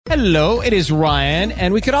Hello, it is Ryan,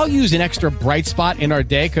 and we could all use an extra bright spot in our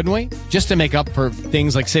day, couldn't we? Just to make up for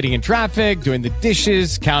things like sitting in traffic, doing the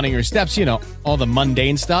dishes, counting your steps, you know, all the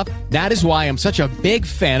mundane stuff. That is why I'm such a big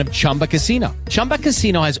fan of Chumba Casino. Chumba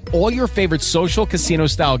Casino has all your favorite social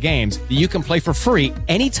casino-style games that you can play for free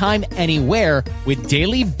anytime, anywhere with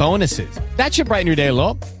daily bonuses. That should brighten your day a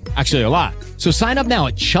little. Actually, a lot. So sign up now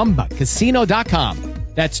at ChumbaCasino.com.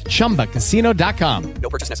 That's ChumbaCasino.com. No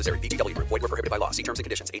purchase necessary. VGW Group. Void where prohibited by law. See terms and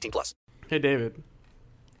conditions. 18+. Hey, David.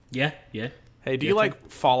 Yeah. Hey, do you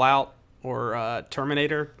like Fallout or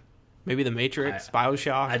Terminator? Maybe The Matrix,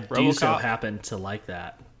 Bioshock, I RoboCop? do so happen to like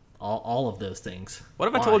that. All of those things. What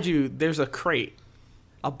if I told you there's a crate,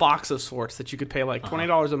 a box of sorts that you could pay like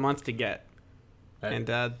 $20 a month to get?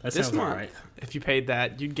 That this month, if you paid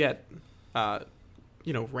that, you'd get,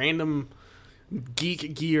 random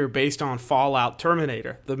geek gear based on Fallout,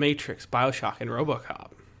 Terminator, The Matrix, Bioshock, and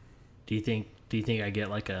RoboCop. Do you think I get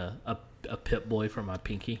like a Pip-Boy for my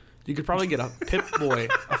pinky? You could probably get a Pip-Boy,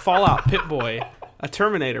 a Fallout Pip-Boy, a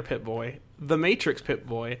Terminator Pip-Boy, The Matrix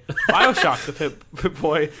Pip-Boy, Bioshock the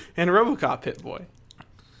Pip-Boy, and RoboCop Pip-Boy.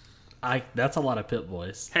 That's a lot of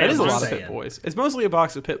Pip-Boys. That is a lot of Pip-Boys. It's mostly a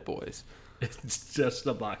box of Pip-Boys. It's just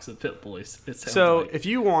a box of Pip-Boys. So if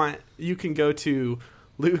you want, you can go to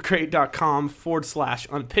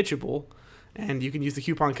lootcrate.com/unpitchable, and you can use the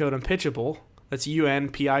coupon code Unpitchable. That's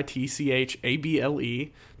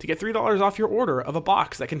UNPITCHABLE to get $3 off your order of a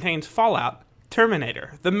box that contains Fallout,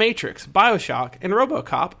 Terminator, The Matrix, Bioshock, and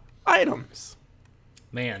RoboCop items.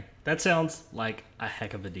 Man, that sounds like a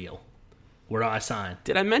heck of a deal. Where do I sign?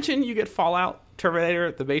 Did I mention you get Fallout,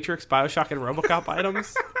 Terminator, The Matrix, Bioshock, and RoboCop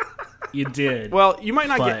items? You did. Well, you might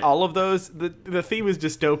not get all of those. The theme is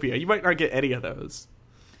dystopia. You might not get any of those.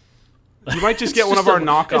 You might just get one of our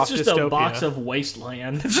knockoff It's just dystopia. a box of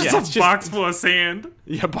wasteland. It's just a box full of sand.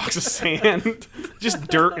 Yeah, a box of sand. Just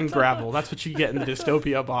dirt and gravel. That's what you get in the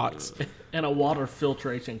dystopia box. And a water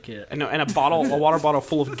filtration kit. And a water bottle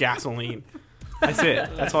full of gasoline. That's it.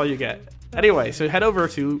 That's all you get. Anyway, so head over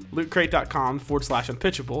to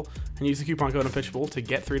lootcrate.com/unpitchable and use the coupon code Unpitchable to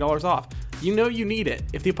get $3 off. You know you need it.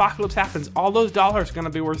 If the apocalypse happens, all those dollars are going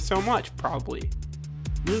to be worth so much, probably.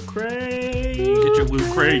 Loot Crate! Get your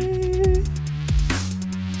Loot Crate.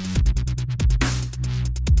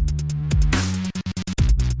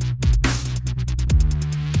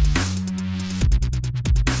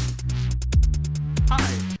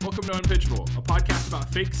 Hi, welcome to Unpitchable, a podcast about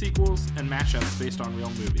fake sequels and mashups based on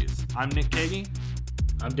real movies. I'm Nick Kagi.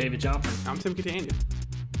 I'm David Johnson. I'm Tim Catania.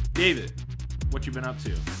 David, what you been up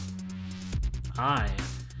to? I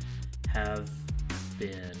have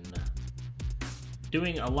been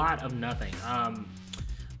doing a lot of nothing.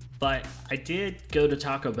 But I did go to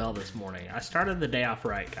Taco Bell this morning. I started the day off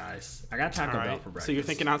right, guys. I got Taco Bell for breakfast. So you're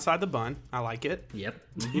thinking outside the bun. I like it. Yep.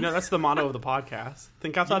 You know, that's the motto of the podcast.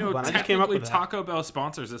 Think outside the bun. I just came up with that. Taco Bell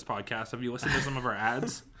sponsors this podcast. Have you listened to some of our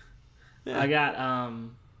ads? Yeah. I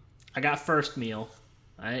got first meal.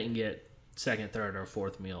 I didn't get second, third, or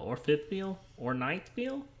fourth meal, or fifth meal, or ninth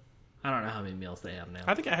meal. I don't know how many meals they have now.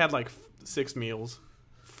 I think I had like 6 meals.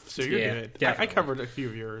 So you're good. I covered a few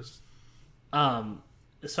of yours. So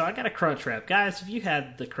I got a Crunch Wrap. Guys, have you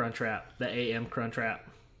had the Crunch Wrap, the AM Crunch Wrap?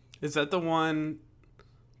 Is that the one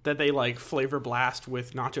that they like flavor blast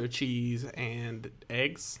with nacho cheese and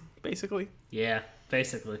eggs, basically? Yeah,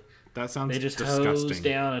 basically. That sounds They just disgusting. hose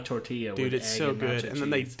down a tortilla Dude, with it's egg so and good. nacho And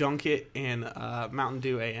then they cheese. dunk it in Mountain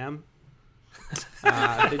Dew AM.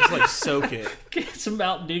 They just like soak it. Get some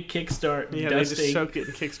Mountain Dew Kickstart. Yeah, they just soak it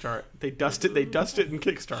in Kickstart. They dust it in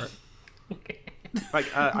Kickstart. Like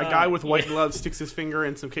a guy with white gloves sticks his finger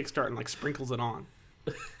in some Kickstart and like sprinkles it on.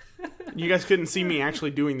 You guys couldn't see me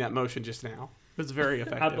actually doing that motion just now. It was very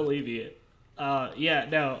effective. I believe you. I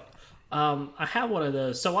have one of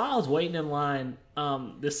those. So while I was waiting in line,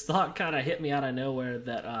 this thought kind of hit me out of nowhere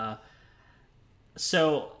that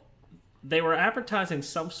so they were advertising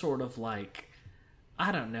some sort of like,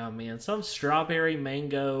 I don't know, man, some strawberry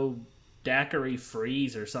mango daiquiri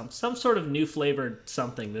freeze or some sort of new flavored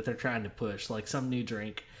something that they're trying to push, like some new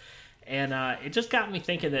drink. And it just got me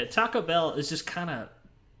thinking that Taco Bell is just kind of,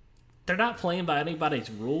 they're not playing by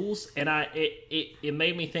anybody's rules. And it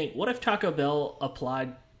made me think, what if Taco Bell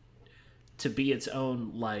applied to be its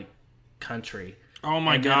own like country? Oh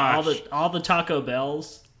my gosh. All the Taco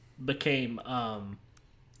Bells became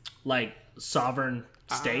like sovereign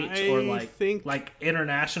states or like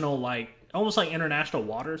international, like almost like international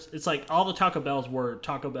waters. It's like all the Taco Bells were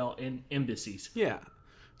Taco Bell embassies. Yeah.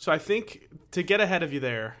 So I think to get ahead of you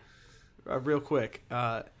there, real quick,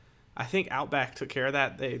 I think Outback took care of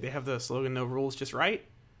that. They have the slogan "No rules, just right."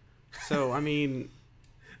 So I mean,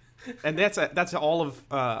 And that's all of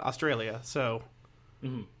Australia. So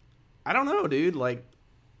I don't know, dude. Like,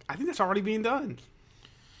 I think that's already being done.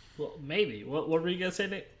 Well, maybe. What were you gonna say,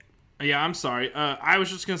 Nick? Yeah, I'm sorry. I was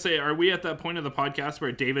just going to say, are we at that point of the podcast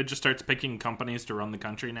where David just starts picking companies to run the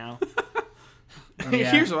country now?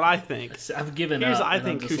 Yeah. Here's what I think. I've given Here's up. I and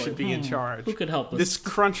think I'm who just should be in charge. Who could help us?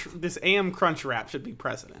 This AM Crunch Wrap should be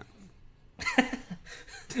president.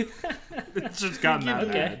 It's just gotten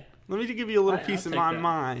that bad. Let me give you a little piece of take my that.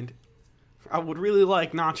 mind. I would really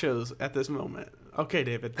like nachos at this moment. Okay,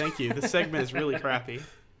 David, thank you. This segment is really crappy.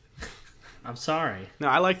 I'm sorry. No,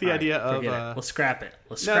 I like the All idea right, of... forget it. Let's scrap it.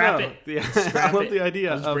 Let's No, scrap no. it. Yeah, Let's scrap I love it. the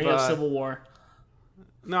idea Let's of... bring up Civil War.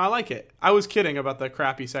 No, I like it. I was kidding about the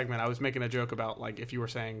crappy segment. I was making a joke about, like, if you were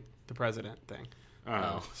saying the president thing.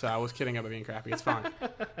 Oh. So I was kidding about being crappy. It's fine.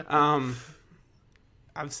 I'm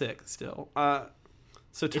sick still.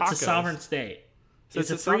 So tacos. It's a sovereign state. So It's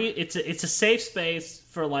a free. It's a safe space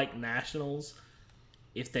for like nationals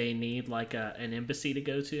if they need like an embassy to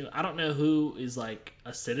go to. I don't know who is like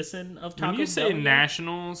a citizen of Taco Bell. When you say yet.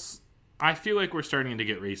 nationals, I feel like we're starting to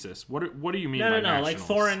get racist. What do you mean by No, nationals? like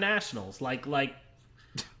foreign nationals, like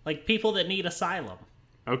people that need asylum.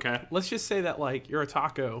 Okay. Let's just say that, like, you're a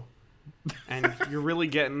taco and you're really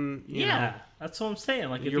getting, you know, that's what I'm saying.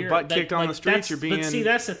 Like if your you're butt kicked on the streets, you're being But see,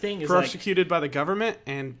 that's the thing is like, persecuted by the government,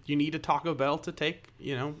 and you need a Taco Bell to take,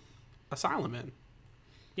 you know, asylum in.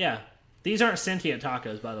 yeah. These aren't sentient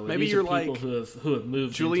tacos, by the way. Maybe These you're are people like who have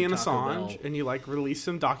moved. Julian into Taco Assange, Bell. and you, like, release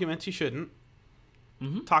some documents you shouldn't.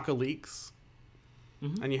 Taco leaks.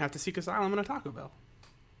 And you have to seek asylum in a Taco Bell.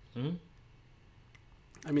 I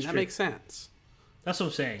mean, that makes sense. That's what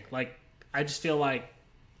I'm saying. Like, I just feel like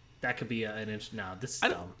that could be an inch. No, this is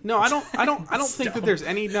dumb. I don't think that there's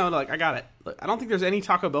any. No, like, I got it. Look, I don't think there's any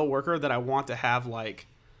Taco Bell worker that I want to have, like,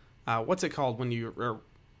 what's it called when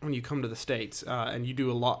you come to the States and you do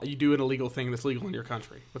an illegal thing that's legal in your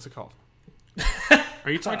country. What's it called? Are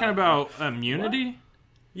you talking about immunity?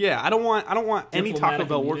 Yeah, I don't want any Taco Diplomatic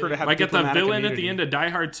Bell immunity. worker to have Like at the diplomatic villain immunity. at the end of Die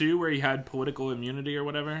Hard 2 where he had political immunity or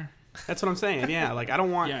whatever? That's what I'm saying. Yeah, like, I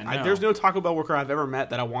don't want. Yeah, no. There's no Taco Bell worker I've ever met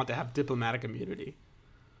that I want to have diplomatic immunity.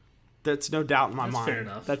 That's no doubt in my mind. Fair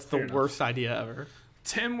enough. That's the worst idea ever.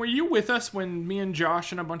 Tim, were you with us when me and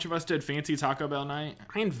Josh and a bunch of us did Fancy Taco Bell Night?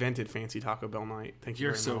 I invented Fancy Taco Bell Night. Thank you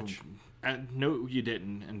You're very so... much. no, you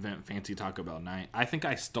didn't invent Fancy Taco Bell Night. I think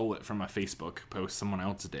I stole it from a Facebook post someone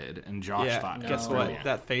else did, and Josh Yeah, thought... guess No. what?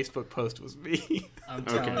 That Facebook post was me. I'm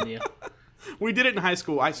telling you. We did it in high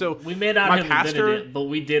school. We may not my have pastor, invented it, but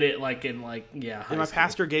we did it like in high my school.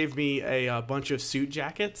 pastor gave me a bunch of suit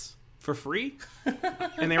jackets for free,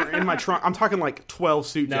 and they were in my trunk. I'm talking like 12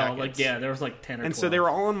 suit jackets. There was like 10 or 12. And so they were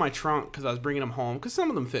all in my trunk because I was bringing them home because some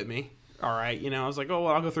of them fit me. All right, you know, I was like, oh,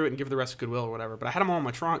 well, I'll go through it and give the rest to Goodwill or whatever. But I had them all in my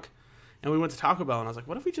trunk, and we went to Taco Bell, and I was like,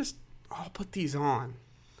 what if we just all put these on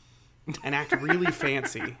and act really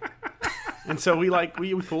fancy? And so we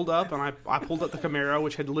pulled up, and I pulled up the Camaro,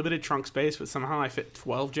 which had limited trunk space, but somehow I fit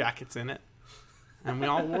 12 jackets in it, and we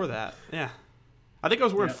all wore that. Yeah, I think I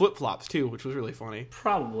was wearing flip flops too, which was really funny.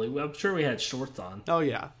 Probably. I'm sure we had shorts on. Oh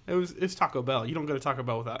yeah, it's Taco Bell. You don't go to Taco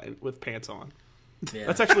Bell with pants on. Yeah.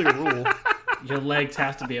 That's actually a rule. Your legs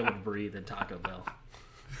have to be able to breathe in Taco Bell.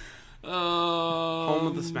 Home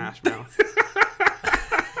of the Smash Mouth.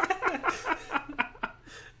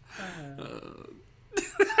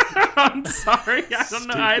 I'm sorry. I don't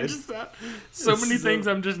know. I Stupid. just so many things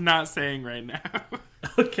I'm just not saying right now.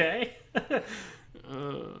 Okay.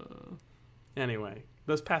 Anyway,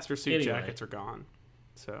 those pastor suit jackets are gone.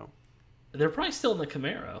 So They're probably still in the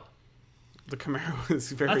Camaro. the Camaro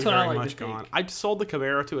is very, That's what I very like much to think. gone. I sold the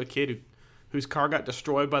Camaro to a kid whose car got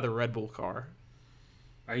destroyed by the Red Bull car.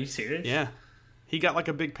 Are you serious? Yeah. He got like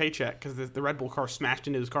a big paycheck because the Red Bull car smashed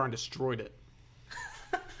into his car and destroyed it.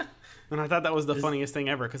 And I thought that was the funniest thing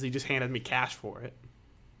ever because he just handed me cash for it.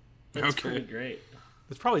 That's Okay. pretty great.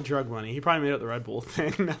 It's probably drug money. He probably made up the Red Bull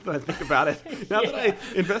thing. Now that I think about it, now that I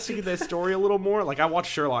investigate that story a little more, like I watch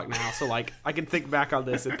Sherlock now, so like I can think back on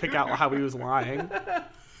this and pick out how he was lying.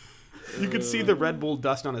 You could see the Red Bull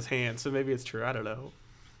dust on his hands, so maybe it's true. I don't know.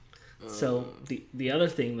 So the other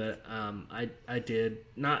thing that I did,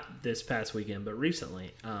 not this past weekend, but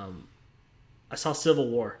recently, I saw Civil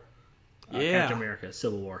War. Yeah. Captain America,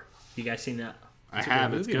 Civil War. You guys seen that? I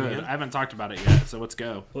have. It's movie, good. man. I haven't talked about it yet, so let's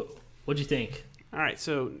go. What'd you think? All right,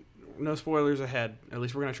 so no spoilers ahead. At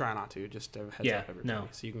least we're gonna try not to. Just a heads Yeah, up, everybody, no.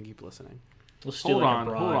 so you can keep listening. Let's do Hold like on.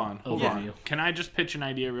 a broad overview. Can I just pitch an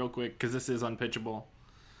idea real quick? Because this is unpitchable.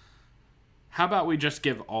 How about we just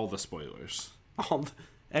give all the spoilers?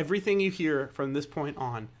 Everything you hear from this point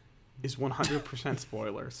on is 100%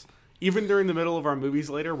 spoilers. Even during the middle of our movies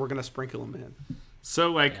later, we're gonna sprinkle them in.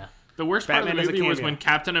 So, like, Yeah. the worst part Batman of is the a movie was cameo. when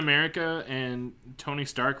Captain America and Tony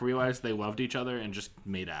Stark realized they loved each other and just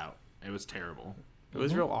made out. It was terrible. It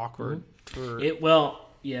was real awkward. For It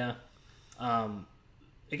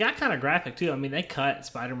got kind of graphic too. I mean, they cut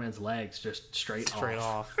Spider-Man's legs just straight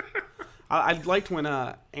off. I liked when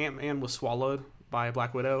Ant-Man was swallowed by a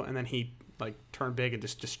Black Widow, and then he like turned big and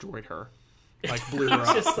just destroyed her, like blew her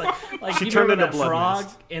up. Just like She you turned remember into that blood frog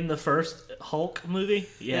mist. in the first Hulk movie?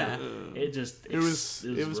 Yeah, it was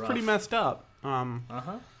rough. pretty messed up. And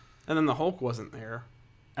then the Hulk wasn't there.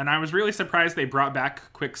 And I was really surprised they brought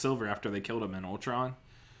back Quicksilver after they killed him in Ultron.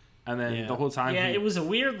 And then the whole time... Yeah, it was a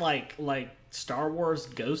weird, like Star Wars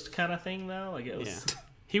ghost kind of thing, though. Like, it was... Yeah.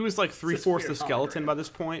 He was like 3/4 weird the skeleton hologram. by this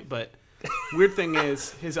point, but weird thing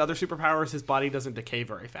is, his other superpowers, his body doesn't decay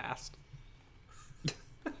very fast.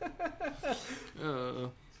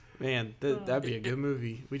 Man, that'd be a good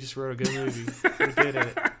movie. We just wrote a good movie. We did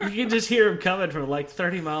it. You can just hear him coming from, like,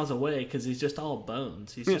 30 miles away because he's just all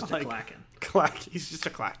bones. He's just like- a clacking. He's just a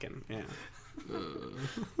clacking. Yeah.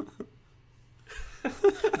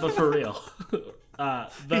 But for real.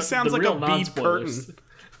 He sounds like real a bead non-spoilers.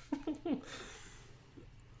 curtain.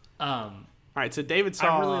 All right, so David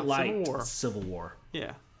saw I really liked Civil War. Civil War.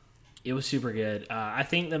 Yeah. It was super good. I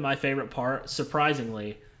think that my favorite part,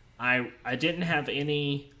 surprisingly, I didn't have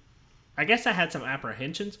any... I guess I had some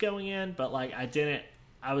apprehensions going in, but, like,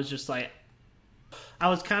 I was just, like... I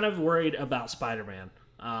was kind of worried about Spider-Man.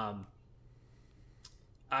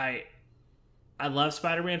 I love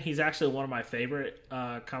Spider-Man. He's actually one of my favorite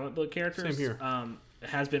comic book characters. Same here. It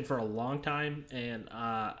has been for a long time. And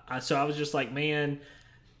so I was just like, man...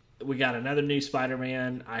 We got another new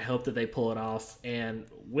Spider-Man. I hope that they pull it off. And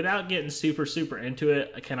without getting super, super into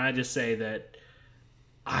it, can I just say that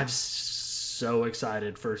I'm so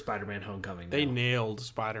excited for Spider-Man Homecoming now. They nailed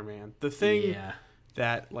Spider-Man. The thing Yeah.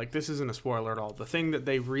 that, like, this isn't a spoiler at all. The thing that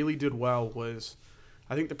they really did well was,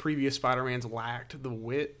 I think the previous Spider-Mans lacked the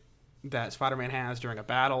wit that Spider-Man has during a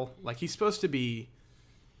battle. Like, he's supposed to be...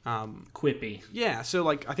 Quippy. Yeah, so,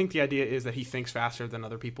 like, I think the idea is that he thinks faster than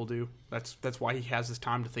other people do. That's why he has this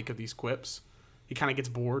time to think of these quips. He kind of gets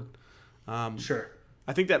bored. Sure.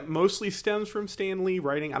 I think that mostly stems from Stan Lee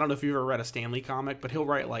writing. I don't know if you've ever read a Stan Lee comic, but he'll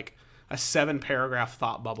write, like, a 7-paragraph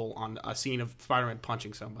thought bubble on a scene of Spider-Man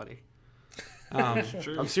punching somebody.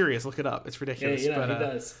 I'm serious. Look it up. It's ridiculous. Yeah, but, he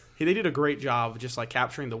does. They did a great job of just, like,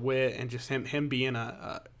 capturing the wit and just him being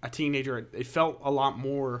a teenager. It felt a lot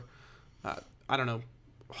more, I don't know,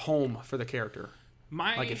 home for the character.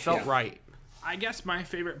 It felt right. I guess my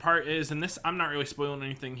favorite part is, and this, I'm not really spoiling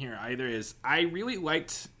anything here either, is I really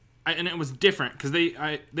liked, and it was different because they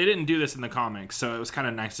didn't do this in the comics, so it was kind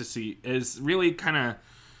of nice to see, is really kind of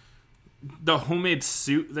the homemade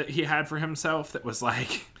suit that he had for himself that was,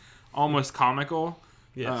 like, almost comical.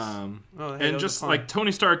 Yes. And just, like,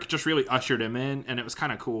 Tony Stark just really ushered him in, and it was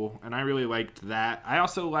kind of cool, and I really liked that. I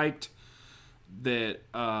also liked that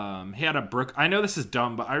he had a I know this is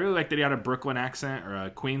dumb, but I really like that he had a Brooklyn accent or a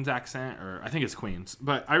Queens accent, or I think it's Queens,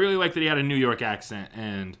 but I really like that he had a New York accent,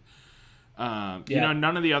 and you know,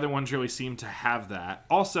 none of the other ones really seem to have that.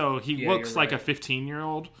 Also, he looks like a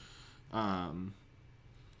 15-year-old.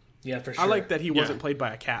 Yeah, for sure. I like that he wasn't played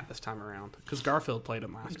by a cat this time around, because Garfield played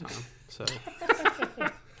him last time. So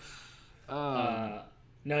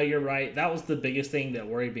No, you're right. That was the biggest thing that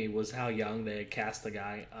worried me was how young they had cast the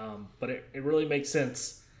guy. But it really makes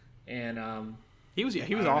sense. And he was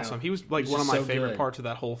awesome. He was like He's one of just my so favorite good. parts of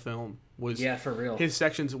that whole film. Was for real. his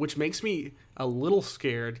sections, which makes me a little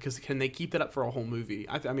scared because can they keep that up for a whole movie?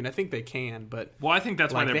 I mean, I think they can, but Well, I think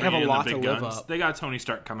that's why Like, they're they have bringing a in lot the big to live guns. up. They got Tony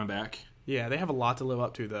Stark coming back. yeah, they have a lot to live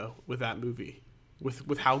up to though with that movie,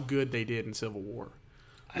 with how good they did in Civil War.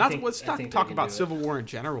 Let's I think talk they can about do it. Civil War in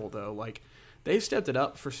general though. Like, they've stepped it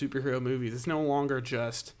up for superhero movies. It's no longer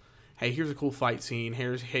just, hey, here's a cool fight scene.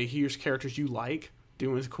 Here's characters you like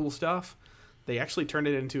doing cool stuff. They actually turned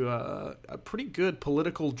it into a pretty good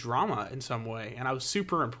political drama in some way, and I was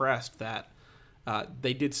super impressed that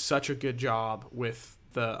they did such a good job with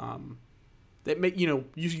the that make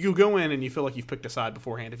you go in and you feel like you've picked a side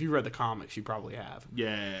beforehand. If you read the comics, you probably have.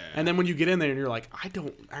 Yeah. And then when you get in there and you're like, I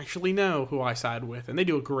don't actually know who I side with, and they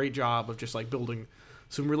do a great job of just like building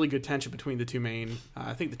some really good tension between the two main.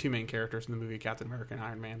 I think the two main characters in the movie, Captain America and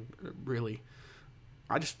Iron Man, really.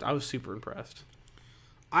 I was super impressed.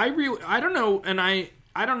 I don't know, and I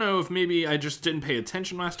don't know if maybe I just didn't pay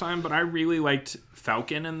attention last time, but I really liked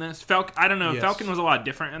Falcon in this. I don't know, Yes. Falcon was a lot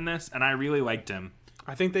different in this, and I really liked him.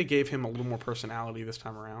 I think they gave him a little more personality this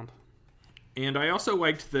time around. And I also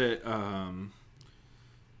liked that,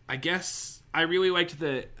 I guess, I really liked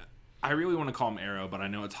that I really want to call him Arrow, but I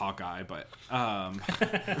know it's Hawkeye. But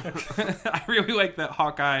I really like that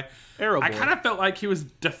Hawkeye. Arrow boy. I kind of felt like he was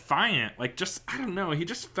defiant. Like, just, I don't know. He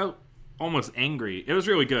just felt almost angry. It was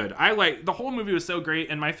really good. The whole movie was so great.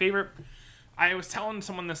 And my favorite, I was telling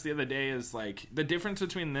someone this the other day, is like the difference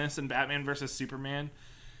between this and Batman versus Superman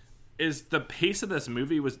is the pace of this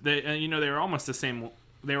movie was, they were almost the same.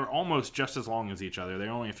 They were almost just as long as each other.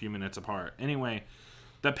 They're only a few minutes apart. Anyway,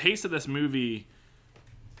 the pace of this movie,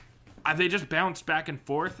 they just bounced back and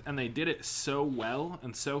forth, and they did it so well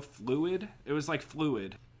and so fluid. It was like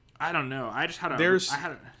fluid. I don't know. I just had There's I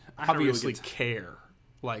had obviously a really good care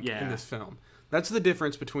in this film. That's the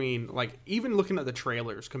difference between even looking at the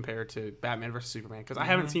trailers compared to Batman vs Superman, because I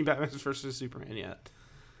haven't seen Batman vs Superman yet.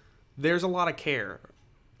 There's a lot of care.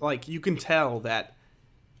 Like, you can tell that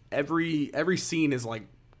every scene is like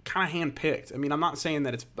kind of handpicked. I mean, I'm not saying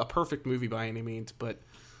that it's a perfect movie by any means, but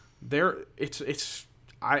it's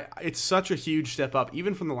such a huge step up,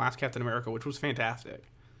 even from the last Captain America, which was fantastic.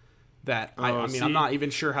 That I'm not even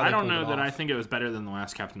sure how. I don't know that I think it was better than the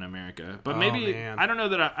last Captain America, but maybe I don't know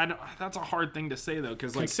that I don't. That's a hard thing to say though,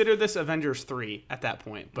 because consider this Avengers 3 at that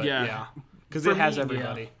point. But yeah, because it has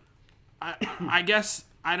everybody. Yeah. I guess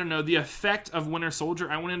I don't know the effect of Winter Soldier.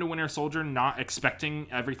 I went into Winter Soldier not expecting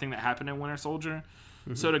everything that happened in Winter Soldier,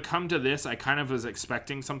 so to come to this, I kind of was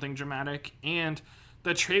expecting something dramatic, and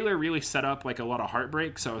the trailer really set up like a lot of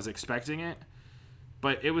heartbreak, so I was expecting it.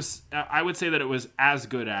 But it was, I would say that it was as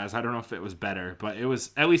good as, I don't know if it was better, but it was,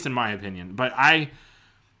 at least in my opinion. But I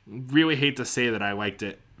really hate to say that I liked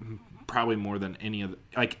it probably more than any of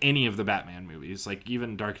the Batman movies, like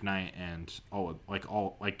even Dark Knight and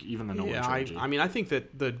even the Nolan trilogy. I mean, I think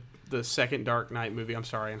that the second Dark Knight movie, I'm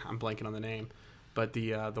sorry, I'm blanking on the name, but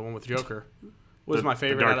the one with Joker was my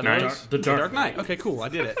favorite out of those. The Dark Knight. Okay, cool, I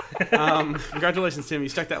did it. Congratulations, Tim. You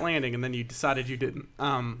stuck that landing, and then you decided you didn't.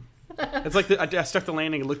 It's like I stuck the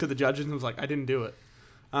landing and looked at the judges and was like, I didn't do it.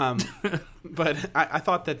 But I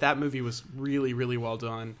thought that movie was really, really well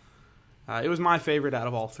done. It was my favorite out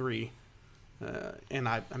of all three. And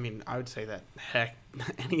I mean, I would say that, heck,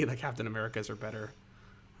 any of the Captain Americas are better.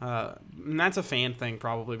 And that's a fan thing,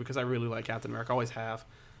 probably, because I really like Captain America. Always have.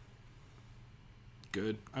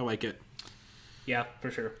 Good. I like it. Yeah, for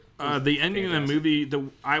sure. The ending of the movie,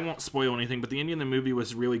 I won't spoil anything, but the ending of the movie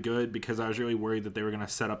was really good because I was really worried that they were going to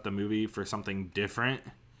set up the movie for something different.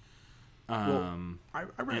 I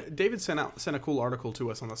read, David sent a cool article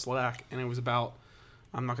to us on the Slack, and it was about,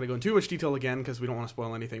 I'm not going to go into too much detail again because we don't want to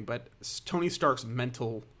spoil anything, but Tony Stark's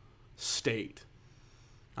mental state.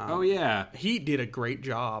 He did a great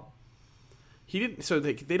job. He didn't. So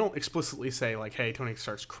they don't explicitly say like, "Hey, Tony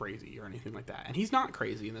Stark's crazy" or anything like that, and he's not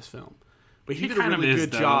crazy in this film. But he did a really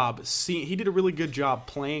good job. He did a really good job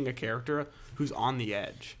playing a character who's on the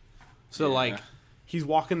edge. So he's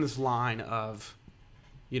walking this line of,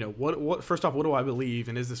 what? First off, what do I believe,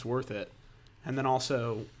 and is this worth it? And then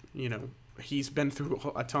also, he's been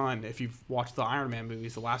through a ton. If you've watched the Iron Man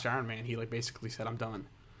movies, the last Iron Man, he basically said, "I'm done,"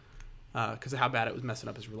 because of how bad it was messing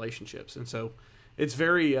up his relationships. And so it's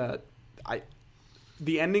very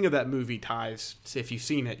the ending of that movie ties, if you've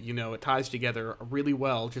seen it, it ties together really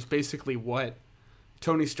well, just basically what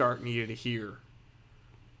Tony Stark needed to hear.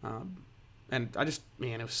 And it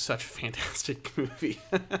was such a fantastic movie.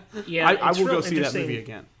 Yeah, I will go see that movie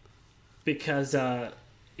again. Because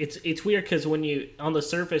it's weird, because when you, on the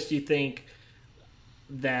surface, you think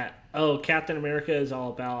that, Captain America is all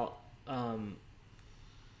about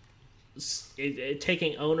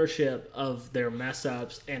taking ownership of their mess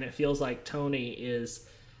ups, and it feels like Tony is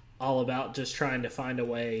all about just trying to find a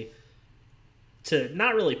way to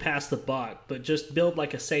not really pass the buck, but just build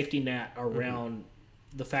like a safety net around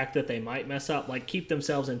the fact that they might mess up, like keep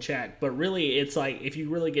themselves in check. But really, it's like, if you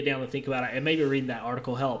really get down and think about it, and maybe reading that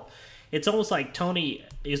article helped, it's almost like Tony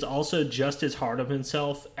is also just as hard on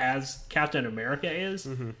himself as Captain America is.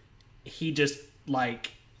 He just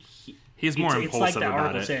he's more impulsive. It's like the about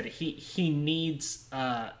article it. said. He needs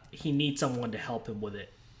someone to help him with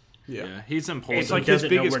it. Yeah, he's impulsive. It's like his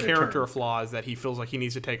biggest character flaw is that he feels like he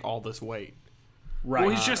needs to take all this weight. Right.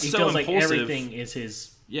 Well, he's just he so feels impulsive. like everything is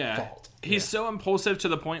his fault. He's so impulsive to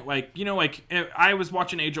the point, I was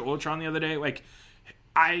watching Age of Ultron the other day.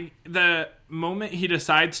 The moment he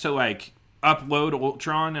decides to upload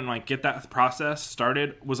Ultron and get that process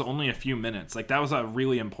started was only a few minutes. That was a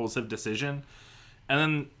really impulsive decision. And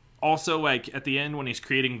then also at the end when he's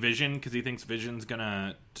creating Vision because he thinks Vision's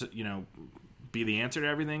gonna be the answer to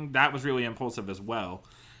everything, that was really impulsive as well.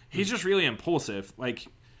 He's just really impulsive.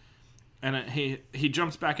 And he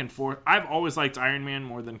jumps back and forth. I've always liked Iron Man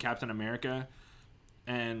more than Captain America,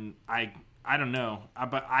 and I I don't know,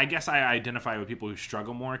 but I guess I identify with people who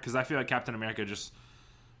struggle more because I feel like Captain America just,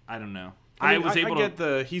 I don't know. I get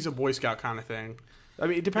the he's a Boy Scout kind of thing. I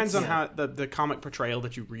mean, it depends on how the comic portrayal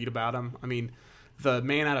that you read about him. I mean, the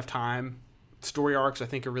Man Out of Time story arcs I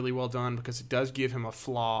think are really well done because it does give him a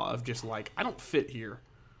flaw of just like, I don't fit here.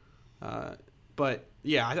 But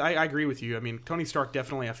yeah, I agree with you. I mean, Tony Stark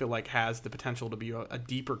definitely I feel like has the potential to be a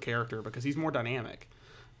deeper character because he's more dynamic.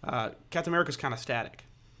 Captain America's kind of static.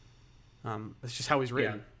 It's just how he's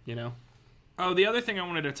written, you know? Oh, the other thing I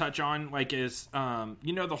wanted to touch on, like, is,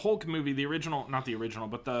 the Hulk movie, the original, not the original,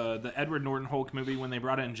 but the Edward Norton Hulk movie, when they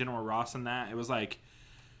brought in General Ross and that, it was like,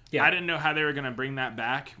 I didn't know how they were going to bring that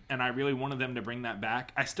back, and I really wanted them to bring that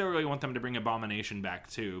back. I still really want them to bring Abomination back,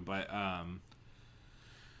 too, but,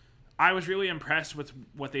 I was really impressed with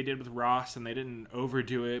what they did with Ross, and they didn't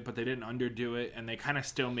overdo it, but they didn't underdo it, and they kind of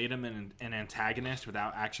still made him an antagonist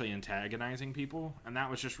without actually antagonizing people, and that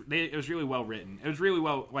was just it was really well written. It was really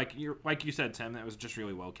well, like you said, Tim, that was just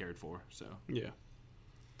really well cared for. So yeah,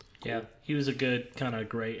 he was a good kind of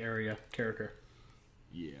gray area character.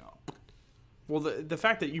 Yeah. Well, the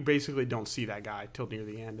fact that you basically don't see that guy till near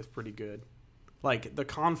the end is pretty good. Like the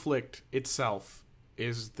conflict itself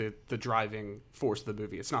is the driving force of the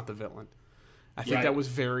movie. It's not the villain. I think that was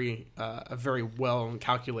a very well and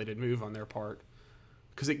calculated move on their part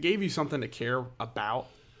because it gave you something to care about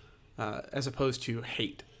as opposed to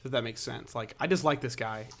hate, if that makes sense. Like, I dislike this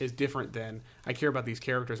guy is different than I care about these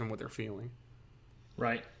characters and what they're feeling.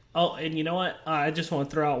 Right. Oh, and you know what? I just want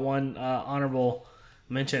to throw out one honorable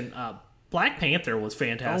mention. Black Panther was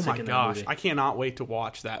fantastic in that movie. I cannot wait to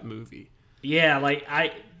watch that movie. Yeah,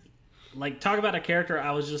 talk about a character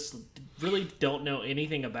I was just really don't know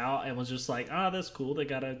anything about and was just like, that's cool. They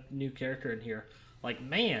got a new character in here. Like,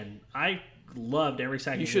 man, I loved every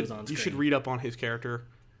second he was on screen. You should read up on his character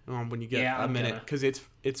when you get a minute because it's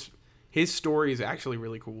his story is actually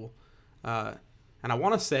really cool. And I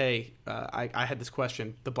want to say I had this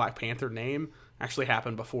question. The Black Panther name actually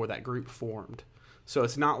happened before that group formed, so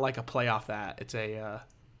it's not like a play off that. It's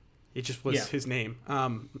it just was his name.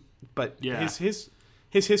 But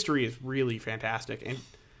his history is really fantastic, and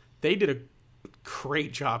they did a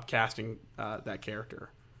great job casting that character.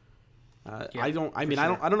 I don't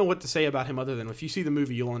know what to say about him other than if you see the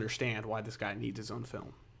movie, you'll understand why this guy needs his own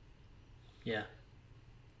film. Yeah.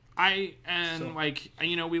 We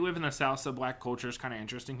live in the South, so black culture is kind of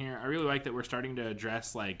interesting here. I really like that we're starting to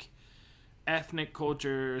address like ethnic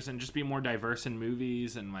cultures and just be more diverse in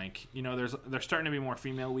movies, and there's starting to be more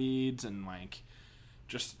female leads, and I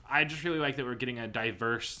just really like that we're getting a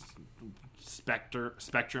diverse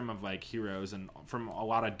spectrum of like heroes and from a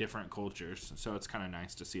lot of different cultures. So it's kind of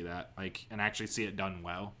nice to see that and actually see it done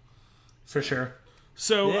well. For sure.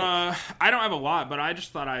 So I don't have a lot, but I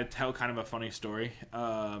just thought I'd tell kind of a funny story.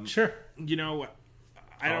 Sure.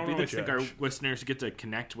 I don't really think our listeners get to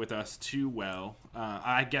connect with us too well.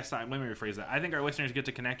 Let me rephrase that. I think our listeners get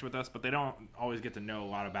to connect with us, but they don't always get to know a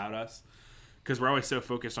lot about us because we're always so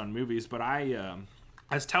focused on movies. But I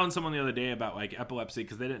was telling someone the other day about like epilepsy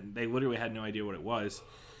because they literally had no idea what it was.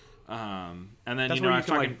 And then that's where you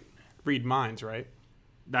can read minds, right?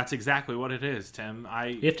 That's exactly what it is, Tim.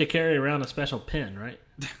 You have to carry around a special pen, right?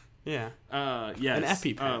 Yeah. Yes. An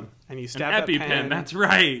EpiPen. And you stab that pen. That's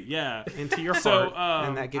right. Yeah. Into your heart,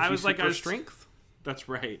 and that gives you super strength. That's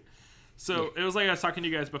right. So it was like I was talking to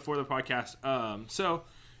you guys before the podcast. So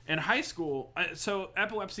in high school,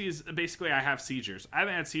 epilepsy is basically I have seizures. I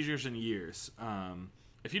haven't had seizures in years.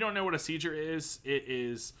 If you don't know what a seizure is, it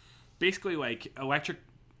is basically like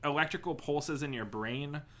electrical pulses in your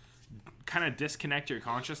brain kind of disconnect your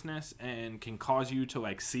consciousness and can cause you to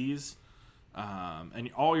like seize.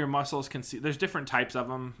 And all your muscles can see. There's different types of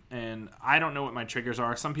them, and I don't know what my triggers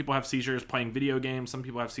are. Some people have seizures playing video games. Some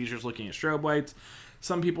people have seizures looking at strobe lights.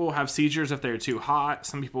 Some people have seizures if they're too hot.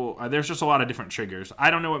 Some people, there's just a lot of different triggers.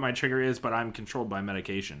 I don't know what my trigger is, but I'm controlled by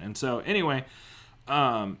medication. And so anyway,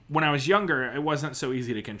 when I was younger, it wasn't so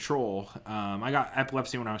easy to control. I got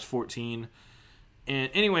epilepsy when I was 14. And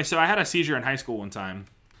anyway, so I had a seizure in high school one time.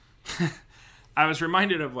 I was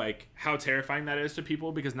reminded of like how terrifying that is to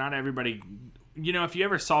people because not everybody, if you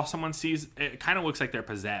ever saw someone seize, it kind of looks like they're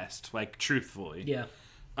possessed, like truthfully. Yeah.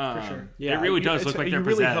 For sure. Yeah, it really does look like they're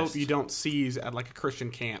possessed. You really hope you don't seize at like a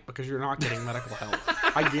Christian camp because you're not getting medical help.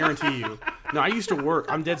 I guarantee you. No, I used to work.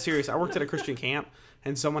 I'm dead serious. I worked at a Christian camp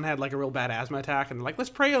and someone had like a real bad asthma attack and they're like, let's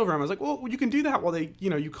pray over him. I was like, well, you can do that while they,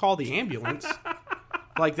 you call the ambulance.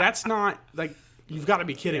 Like that's not like, you've got to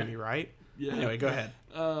be kidding me, right? Yeah. Anyway, go ahead.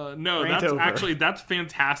 No, that's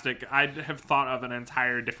fantastic. I have thought of an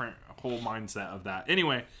entire different whole mindset of that.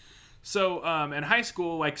 Anyway, So in high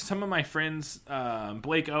school, like some of my friends,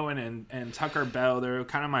 Blake Owen and Tucker Bell, they're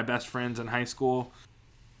kind of my best friends in high school.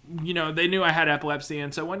 You know, they knew I had epilepsy,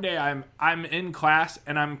 and so one day I'm in class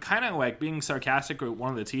and I'm kind of like being sarcastic with one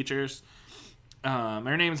of the teachers.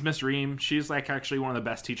 Her name's Miss Ream. She's like actually one of the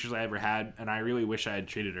best teachers I ever had, and I really wish I had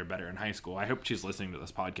treated her better in high school. I hope she's listening to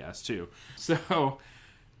this podcast too. So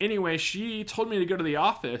anyway, she told me to go to the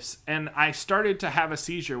office, and I started to have a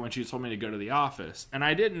seizure when she told me to go to the office. And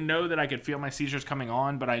I didn't know that I could feel my seizures coming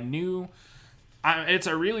on, but I knew it's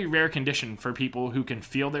a really rare condition for people who can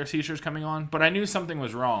feel their seizures coming on, but I knew something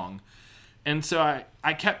was wrong. And so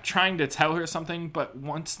I kept trying to tell her something, but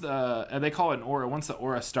once they call it an aura, once the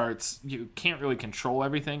aura starts, you can't really control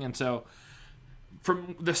everything. And so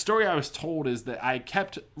from the story I was told is that I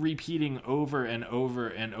kept repeating over and over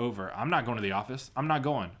and over, I'm not going to the office. I'm not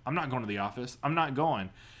going. I'm not going to the office. I'm not going.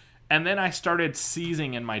 And then I started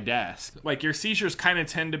seizing in my desk. Like, your seizures kind of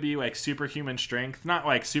tend to be like superhuman strength. Not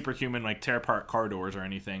like superhuman, like tear apart car doors or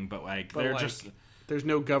anything, but they're like, just... There's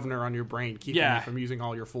no governor on your brain keeping you from using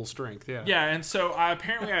all your full strength. Yeah. Yeah, and so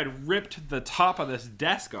apparently I had ripped the top of this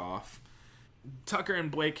desk off. Tucker and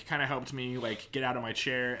Blake kind of helped me like get out of my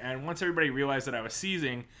chair, and once everybody realized that I was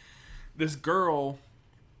seizing, this girl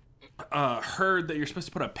heard that you're supposed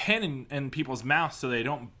to put a pen in people's mouths so they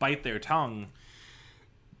don't bite their tongue.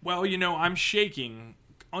 Well, you know, I'm shaking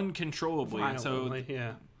uncontrollably. Violently,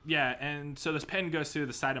 Yeah, and so this pen goes through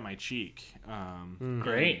the side of my cheek.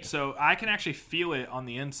 Great. So I can actually feel it on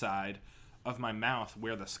the inside of my mouth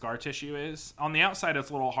where the scar tissue is. On the outside, it's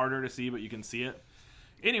a little harder to see, but you can see it.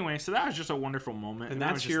 Anyway, so that was just a wonderful moment. And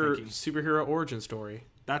that's your superhero origin story.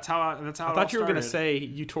 That's how I thought you were going to say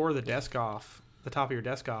you tore the desk off, the top of your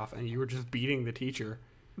desk off, and you were just beating the teacher.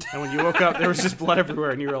 And when you woke up, there was just blood everywhere,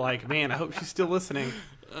 and you were like, man, I hope she's still listening.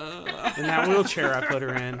 In that wheelchair I put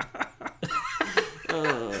her in.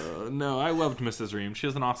 No, I loved Mrs. Ream. She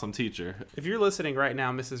was an awesome teacher. If you're listening right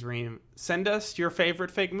now, Mrs. Ream, send us your favorite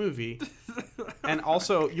fake movie. And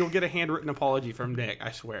also, you'll get a handwritten apology from Nick,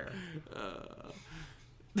 I swear.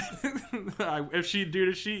 If she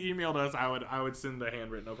emailed us, I would send the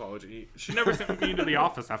handwritten apology. She never sent me into the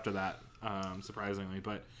office after that, surprisingly.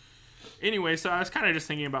 But anyway, so I was kind of just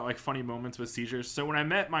thinking about like funny moments with seizures. So when I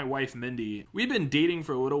met my wife, Mindy, we'd been dating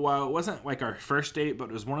for a little while. It wasn't like our first date, but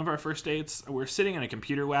it was one of our first dates. We were sitting in a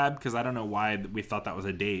computer lab because I don't know why we thought that was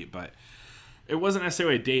a date, but it wasn't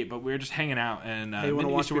necessarily a date, but we were just hanging out. And hey, you want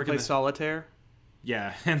to watch me play solitaire?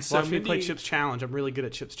 Yeah, and so watch me play Chips Challenge. I'm really good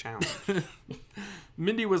at Chips Challenge.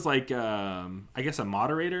 Mindy was like, I guess, a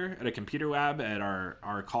moderator at a computer lab at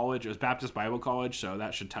our college. It was Baptist Bible College, so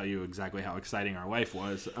that should tell you exactly how exciting our life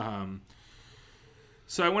was.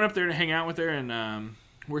 So I went up there to hang out with her, and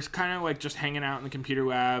we're kind of like just hanging out in the computer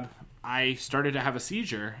lab. I started to have a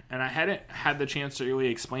seizure, and I hadn't had the chance to really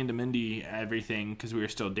explain to Mindy everything because we were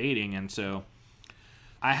still dating, and so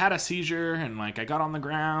I had a seizure, and like I got on the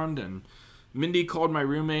ground, and Mindy called my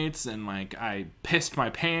roommates, and like I pissed my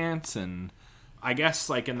pants, and I guess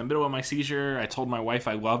like in the middle of my seizure, I told my wife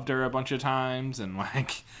I loved her a bunch of times, and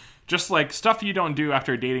like just like stuff you don't do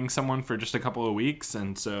after dating someone for just a couple of weeks.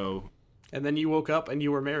 And so, and then you woke up and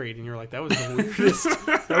you were married, and you're like, that was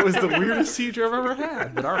the weirdest seizure I've ever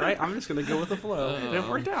had. But all right, I'm just gonna go with the flow. And it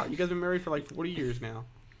worked out. You guys have been married for like 40 years now.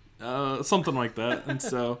 Something like that. And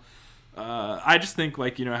so I just think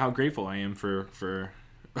like, you know, how grateful I am for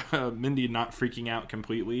Mindy not freaking out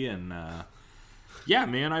completely. And yeah,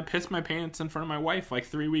 man, I pissed my pants in front of my wife like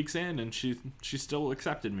 3 weeks in, and she still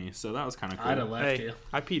accepted me, so that was kind of cool. I'd have left you.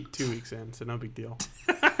 I peed 2 weeks in, so no big deal.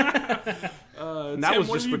 And that was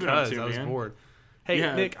just because I was bored. Hey,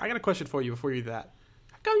 yeah. Nick, I got a question for you before you do that.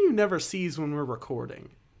 How come you never seize when we're recording?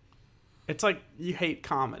 It's like you hate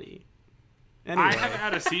comedy. Anyway. I haven't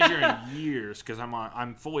had a seizure in years because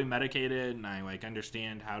I'm fully medicated, and I like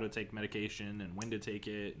understand how to take medication and when to take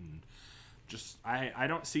it, and just I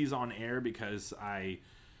don't seize on air because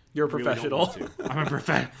you're a professional. I'm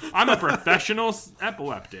a professional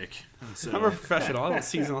epileptic. And so, I'm a professional. I don't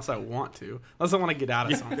seize unless I want to, unless I want to get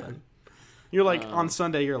out of something. You're like on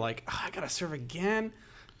Sunday. You're like, I gotta serve again.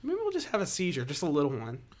 Maybe we'll just have a seizure, just a little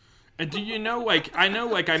one. And do you know, like, I know,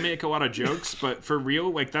 like, I make a lot of jokes, but for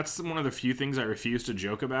real, like, that's one of the few things I refuse to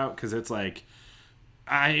joke about, because it's like,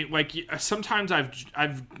 sometimes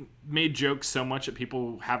I've made jokes so much that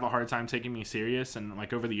people have a hard time taking me serious, and,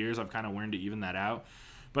 like, over the years, I've kind of learned to even that out.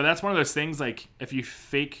 But that's one of those things, like, if you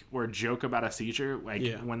fake or joke about a seizure,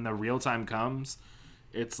 like, when the real time comes,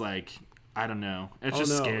 it's like, I don't know. It's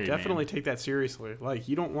just scary, definitely take that seriously. Like,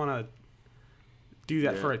 you don't want to do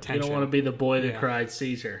that for attention. You don't want to be the boy that cried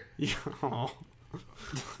seizure. Yeah.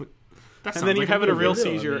 And then you're having a real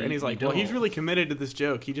seizure, and he's you like, well, he's don't. really committed to this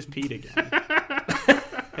joke. He just peed again.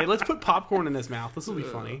 Hey, let's put popcorn in his mouth. This will be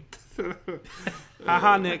funny.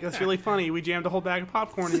 Haha, Nick, that's really funny. We jammed a whole bag of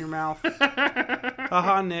popcorn in your mouth.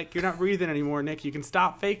 Haha, Nick, you're not breathing anymore, Nick. You can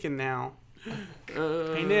stop faking now.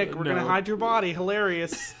 Hey, Nick, we're going to hide your body.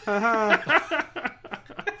 Hilarious. Haha.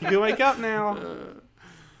 You can wake up now.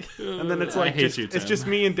 And then it's like, it's just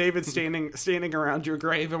me and David standing around your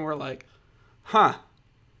grave, and we're like, huh.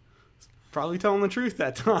 Probably telling the truth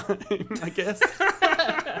that time, I guess.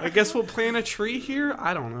 I guess we'll plant a tree here?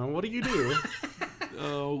 I don't know. What do you do?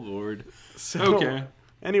 Oh, Lord. So, okay.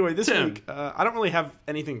 Anyway, this Tim. week, I don't really have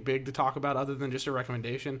anything big to talk about other than just a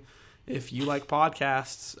recommendation. If you like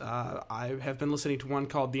podcasts, I have been listening to one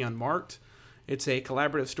called The Unmarked. It's a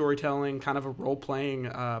collaborative storytelling, kind of a role-playing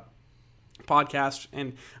podcast,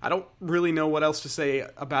 and I don't really know what else to say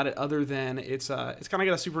about it other than it's kind of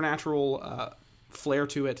got a supernatural flair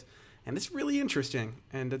to it, and it's really interesting.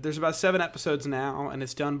 And there's about 7 episodes now, and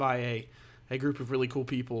it's done by a group of really cool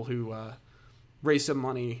people who raised some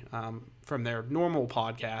money from their normal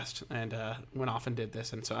podcast and went off and did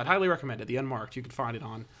this. And so I'd highly recommend it. The Unmarked. You can find it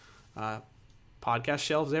on podcast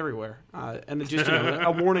shelves everywhere. And just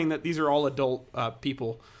a warning that these are all adult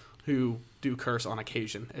people who do curse on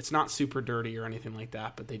occasion. It's not super dirty or anything like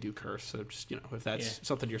that, but they do curse. So just, if that's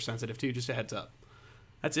something you're sensitive to, just a heads up.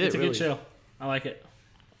 That's it. It's a really. good show. I like it.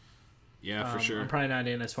 Yeah, for sure. I'm probably not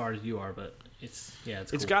in as far as you are, but it's cool.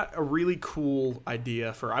 It's got a really cool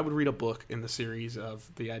idea for. I would read a book in the series of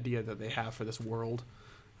the idea that they have for this world,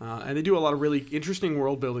 and they do a lot of really interesting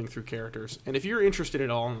world building through characters. And if you're interested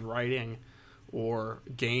at all in writing or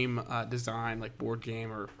game design, like board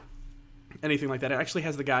game or anything like that, it actually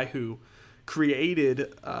has the guy who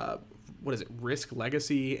created Risk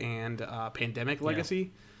Legacy and Pandemic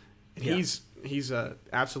Legacy. Yeah. And he's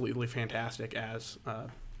absolutely fantastic as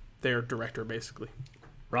their director, basically.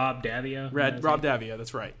 Rob Davia. Rob Davia,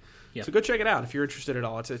 that's right. Yep. So go check it out if you're interested at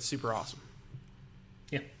all. It's super awesome.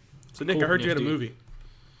 Yeah. So Nick, Cool. I heard you had a Dude. movie.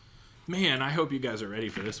 Man, I hope you guys are ready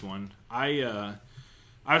for this one. I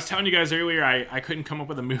was telling you guys earlier I couldn't come up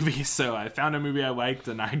with a movie, so I found a movie I liked,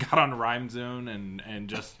 and I got on Rhyme Zone and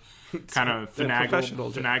just kind of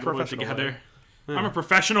finagled it together. Yeah. I'm a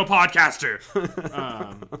professional podcaster.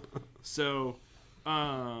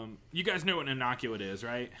 You guys know what an inoculate is,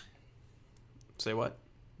 right? Say what?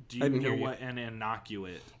 Do you know what an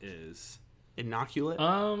inoculate is? Inoculate?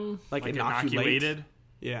 Like inoculate? inoculated?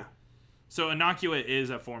 Yeah. So inoculate is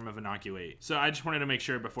a form of inoculate. So I just wanted to make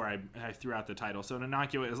sure before I threw out the title. So an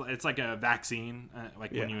inoculate it's like a vaccine,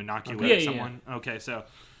 when you inoculate someone. Yeah. Okay, so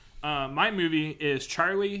my movie is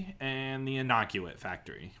Charlie and the Inoculate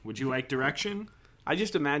Factory. Would you like direction? I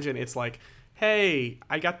just imagine it's like, hey,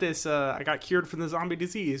 I got this. I got cured from the zombie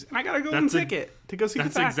disease, and I got a golden ticket to go see the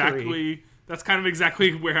factory. That's kind of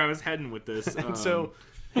exactly where I was heading with this. And so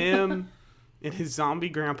him and his zombie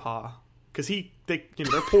grandpa, because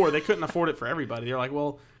they're poor, they couldn't afford it for everybody. They're like,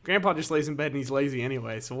 well, grandpa just lays in bed and he's lazy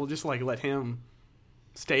anyway, so we'll just let him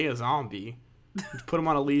stay a zombie, put him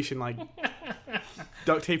on a leash and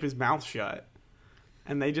duct tape his mouth shut.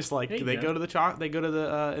 And they just go to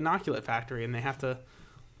the inoculate factory, and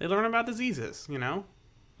they learn about diseases.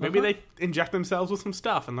 Maybe they inject themselves with some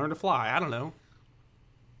stuff and learn to fly. I don't know.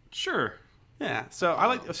 Sure. Yeah. So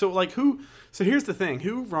here's the thing.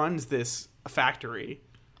 Who runs this factory?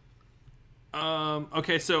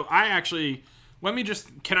 Okay, so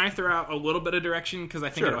can I throw out a little bit of direction, because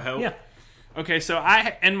I think it'll help? Yeah. Okay, so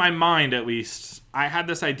in my mind at least, I had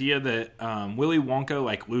this idea that Willy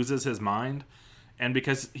Wonka loses his mind, and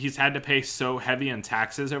because he's had to pay so heavy in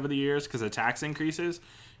taxes over the years because of tax increases,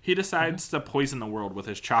 he decides to poison the world with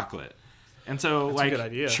his chocolate. And so That's a good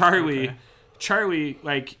idea. Charlie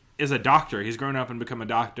is a doctor. He's grown up and become a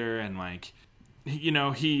doctor, and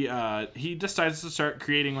he decides to start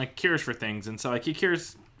creating cures for things, and so he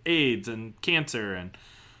cures AIDS and cancer,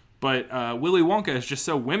 but Willy Wonka is just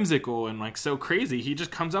so whimsical and so crazy. He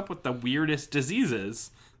just comes up with the weirdest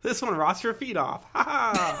diseases. This one rots your feet off. Ha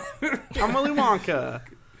ha! I'm Willy Wonka.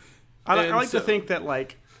 I like to think that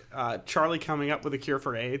Charlie coming up with a cure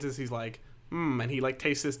for AIDS is he's and he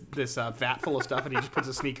tastes this vat full of stuff, and he just puts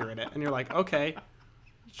a sneaker in it, and you're like, okay,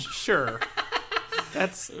 sure,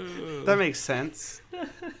 that makes sense.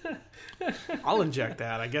 I'll inject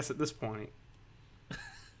that, I guess, at this point.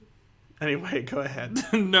 Anyway, go ahead.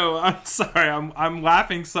 No, I'm sorry. I'm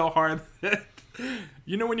laughing so hard that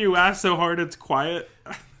when you laugh so hard it's quiet.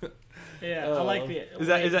 Yeah, I like the. Is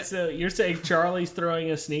that so you're saying Charlie's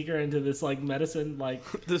throwing a sneaker into this like medicine, like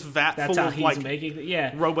this vat that's full how of he's like making it?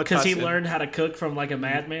 Yeah, Robitussin. because he learned how to cook from like a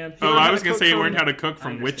madman. Oh, I was going gonna to say he cook learned from- how to cook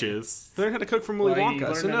from witches. Learned how to cook from Willy Well, he Wonka.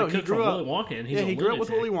 learned So how no, to he cook grew from up. Willy Wonka, and he's a he grew up with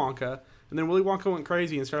lunatic. Willy Wonka, and then Willy Wonka went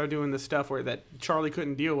crazy and started doing this stuff where that Charlie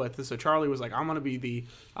couldn't deal with. And so Charlie was like, "I'm going to be the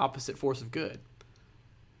opposite force of good."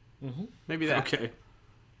 Mm-hmm. Maybe that. Okay.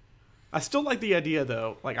 I still like the idea,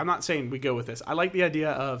 though. Like, I'm not saying we go with this. I like the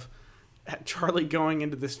idea of Charlie going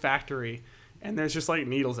into this factory, and there's just, like,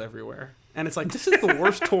 needles everywhere. And it's like, this is the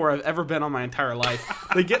worst tour I've ever been on my entire life.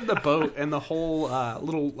 They get in the boat, and the whole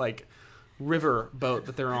little, like, river boat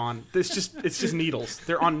that they're on, it's just needles.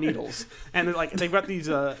 They're on needles. And they're like, they've got these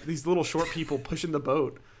little short people pushing the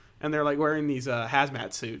boat, and they're, like, wearing these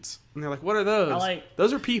hazmat suits. And they're like, what are those?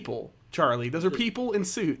 Those are people, Charlie. Those are people in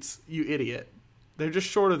suits, you idiot. They're just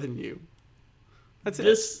shorter than you. That's it.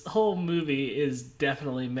 This whole movie is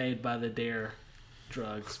definitely made by the Dare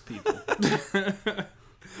drugs people.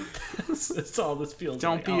 That's all this feels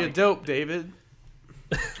Don't like. be a dope, David.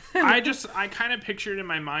 I kind of pictured in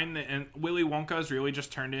my mind that and Willy Wonka's really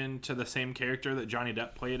just turned into the same character that Johnny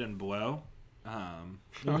Depp played in Blow.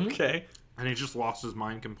 Okay. And he just lost his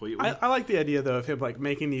mind completely. I like the idea, though, of him, like,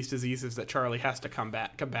 making these diseases that Charlie has to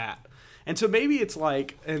combat. And so maybe it's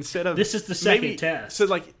like, instead of... This is the second test.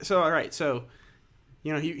 So, all right, so,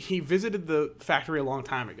 you know, he visited the factory a long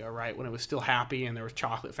time ago, right, when it was still happy and there was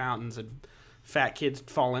chocolate fountains and fat kids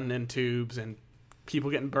falling in tubes and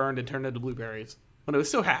people getting burned and turned into blueberries. When it was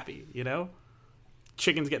still happy, you know?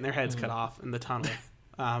 Chickens getting their heads cut off in the tunnel.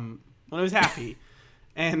 When it was happy.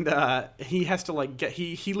 And he has to, like,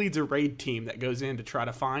 he leads a raid team that goes in to try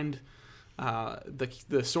to find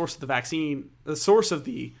the source of the vaccine, the source of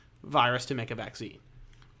the virus to make a vaccine.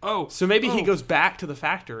 So maybe he goes back to the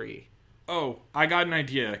factory. I got an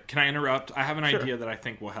idea. Can I interrupt? I have an idea that I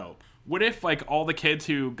think will help. What if, like, all the kids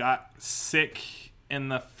who got sick in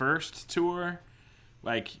the first tour,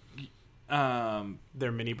 like,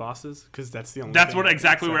 they're mini bosses? Because that's the only. That's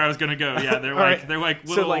exactly where I was gonna go. Yeah, they're like they're like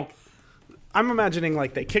little. So, like, I'm imagining,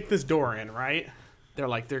 like, they kick this door in, right?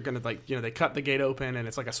 They're gonna, like, you know, they cut the gate open and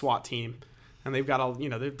it's like a SWAT team. And they've got all, you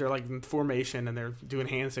know, they're like in formation and they're doing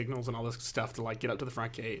hand signals and all this stuff to, like, get up to the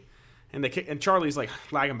front gate. And and Charlie's, like,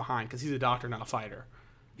 lagging behind because he's a doctor, not a fighter.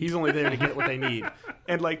 He's only there to get what they need.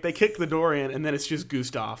 And, like, they kick the door in and then it's just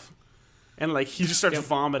Gustav. And, like, he just starts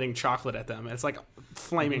vomiting chocolate at them. And it's, like,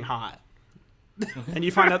 flaming hot. And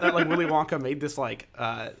you find out that, like, Willy Wonka made this, like,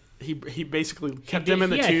 he basically kept them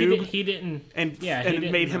in the tube. He didn't. And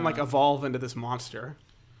it made him, like, evolve into this monster.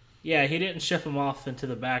 Yeah, he didn't ship them off into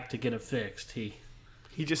the back to get it fixed. He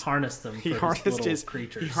just harnessed them. He harnessed his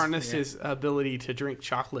creatures. He harnessed his ability to drink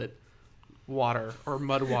chocolate water or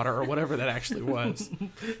mud water or whatever that actually was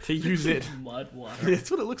to use it. Mud water.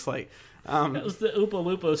 That's what it looks like. That was the Oompa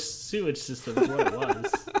Loompa sewage system. Is what it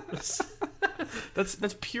was.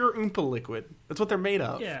 That's pure Oompa liquid. That's what they're made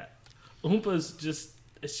of. Yeah, Oompa's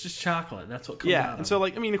it's just chocolate. That's what comes out. Yeah, and so,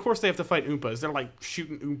 like, I mean, of course they have to fight Oompas. They're, like,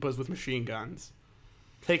 shooting Oompas with machine guns.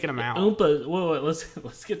 Taking them out. Oompas. Wait,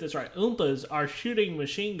 let's get this right. Oompas are shooting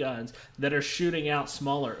machine guns that are shooting out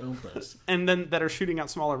smaller Oompas, and then that are shooting out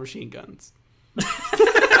smaller machine guns. And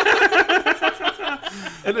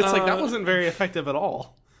it's like, that wasn't very effective at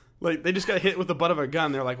all. Like, they just got hit with the butt of a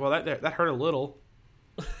gun. They're like, well, that hurt a little.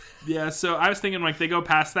 Yeah. So I was thinking, like, they go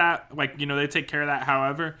past that, like, you know, they take care of that.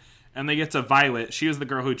 However, and they get to Violet. She was the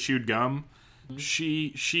girl who chewed gum.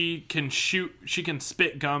 She can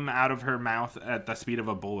spit gum out of her mouth at the speed of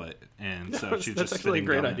a bullet, and so she's that's just actually a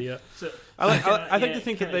great gum. idea. So, I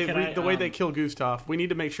think that the way they kill Gustav, we need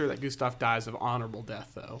to make sure that Gustav dies of honorable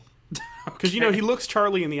death, though, because you know he looks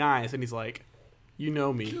Charlie in the eyes and he's like, "You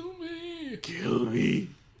know me, kill me."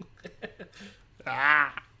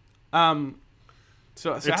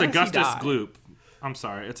 So it's Augustus Gloop. I'm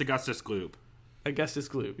sorry, it's Augustus Gloop. Augustus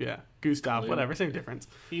Gloop, yeah. Gustav, whatever, same difference.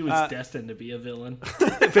 He was destined to be a villain.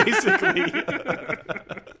 Basically.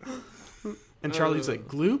 And Charlie's like,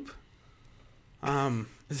 Gloop?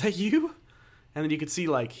 Is that you? And then you could see,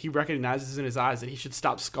 like, he recognizes in his eyes that he should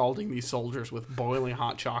stop scalding these soldiers with boiling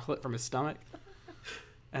hot chocolate from his stomach.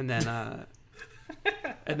 And then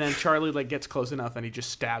Charlie, like, gets close enough and he just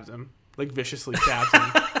stabs him. Like, viciously stabs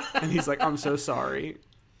him. And he's like, I'm so sorry.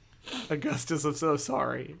 Augustus, I'm so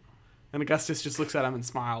sorry. And Augustus just looks at him and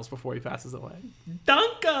smiles before he passes away.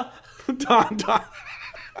 Danke! Don.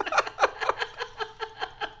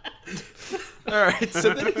 All right,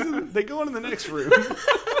 so they go into the next room.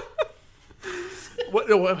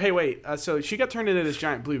 Hey, wait. So she got turned into this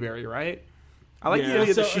giant blueberry, right? I like the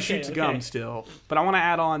idea that she shoots gum still, but I want to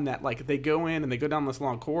add on that, like, they go in and they go down this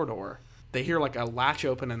long corridor, they hear like a latch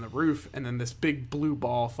open in the roof, and then this big blue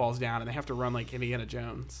ball falls down, and they have to run like Indiana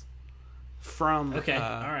Jones from all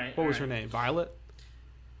right. What was her name? Violet.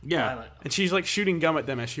 Yeah, Violet. And she's like shooting gum at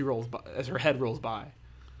them as she rolls by, as her head rolls by.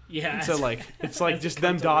 Yeah. And so like it's like just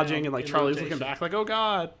them dodging, and like Charlie's looking back like, oh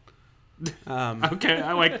god. Okay,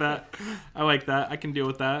 I like that. I can deal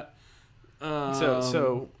with that.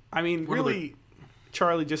 So I mean, really,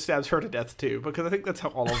 Charlie just stabs her to death too, because I think that's how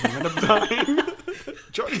all of them end up dying.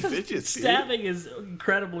 Charlie's vicious. Stabbing is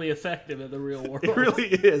incredibly effective in the real world. It really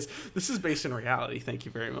is. This is based in reality. Thank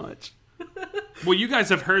you very much. Well, you guys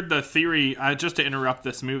have heard the theory. Just to interrupt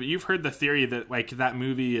this movie, you've heard the theory that like that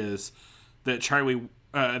movie is that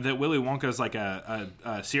that Willy Wonka is like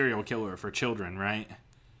a serial killer for children, right?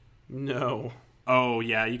 No. Oh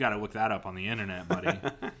yeah, you got to look that up on the internet, buddy.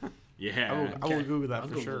 Yeah, I will Google that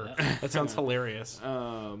for sure. That sounds hilarious.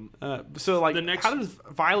 So, like, the next... how does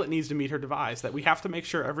Violet needs to meet her device? That we have to make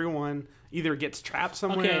sure everyone either gets trapped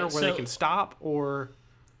somewhere where they can stop, or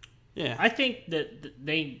yeah. I think that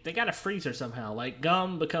they got to freeze her somehow. Like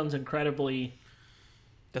gum becomes incredibly.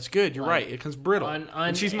 That's good. You're right. It becomes brittle,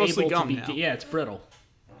 and she's mostly gum now. Yeah, it's brittle.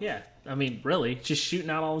 Yeah, I mean, really, she's shooting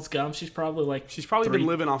out all this gum. She's probably been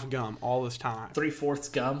living off gum all this time.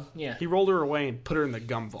 3/4 gum. Yeah. He rolled her away and put her in the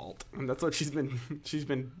gum vault, and that's what she's been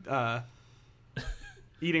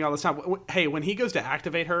eating all this time. Hey, when he goes to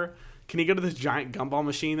activate her, can he go to this giant gumball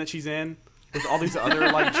machine that she's in with all these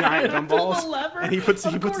other like giant gumballs? And he puts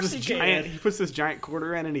this giant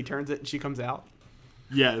quarter in, and he turns it, and she comes out.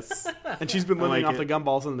 Yes. And she's been living off the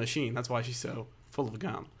gumballs in the machine. That's why she's so full of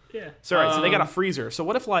gum. Yeah. So they got a freezer. So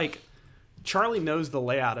what if like Charlie knows the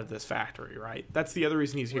layout of this factory, right? That's the other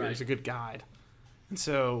reason he's here. Right. He's a good guide. And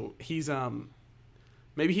so he's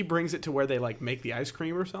maybe he brings it to where they like make the ice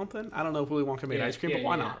cream or something. I don't know if Willy Wonka made ice cream, but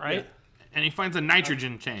why not, right? Yeah. And he finds a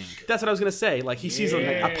nitrogen tank. That's what I was gonna say. Like he sees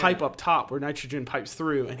a pipe up top where nitrogen pipes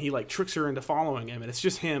through, and he like tricks her into following him. And it's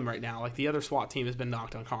just him right now. Like the other SWAT team has been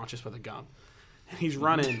knocked unconscious with a gum, and he's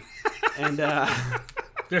running, and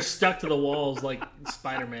they're stuck to the walls like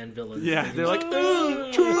Spider-Man villains. Yeah, they're like,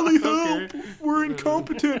 oh, Charlie, help! Okay. We're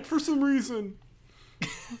incompetent for some reason.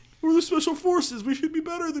 We're the special forces. We should be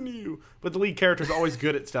better than you. But the lead character's always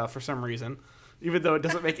good at stuff for some reason, even though it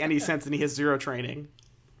doesn't make any sense and he has zero training.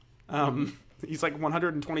 He's like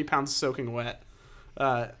 120 pounds soaking wet.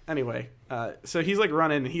 Anyway, so he's like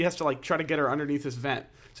running, and he has to like try to get her underneath this vent.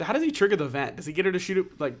 So how does he trigger the vent? Does he get her to shoot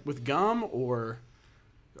it like with gum or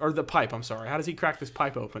the pipe? I'm sorry. How does he crack this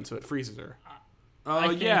pipe open so it freezes her?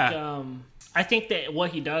 I think that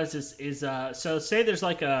what he does is so say there's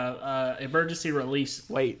like a emergency release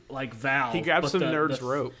like valve. He grabs some nerd's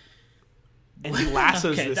rope and he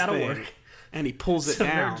lassos this thing work. And he pulls it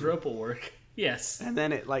down. Nerd's rope will work. Yes. And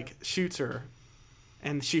then it like shoots her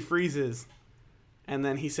and she freezes, and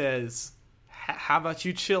then he says, how about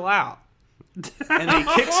you chill out? And he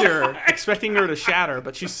kicks her expecting her to shatter,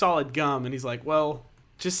 but she's solid gum, and he's like, well,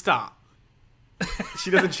 just stop.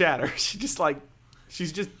 She doesn't shatter.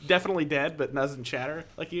 She's just definitely dead, but doesn't shatter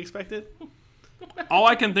like he expected. All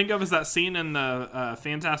I can think of is that scene in the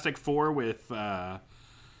Fantastic Four with the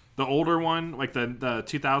older one, like the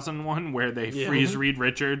 2000 one, where they freeze Reed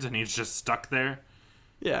Richards and he's just stuck there.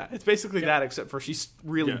 Yeah, it's basically that, except for she's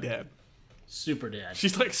really dead. Super dead.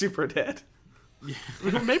 She's like super dead.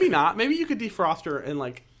 Yeah. Maybe not. Maybe you could defrost her and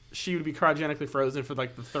like she would be cryogenically frozen for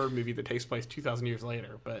like the third movie that takes place 2,000 years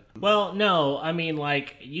later. But well, no, I mean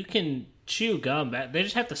like you can chew gum. They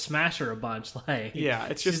just have to smash her a bunch. Like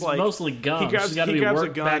it's just like mostly gum. He grabs a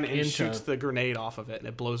gun and shoots the grenade off of it, and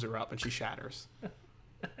it blows her up, and she shatters.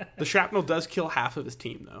 The shrapnel does kill half of his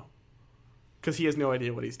team though, because he has no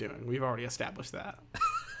idea what he's doing. We've already established that.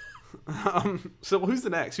 So who's the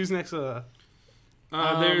next? Who's next?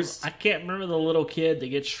 I can't remember the little kid that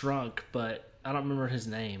gets shrunk, but I don't remember his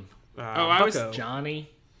name. I was Johnny.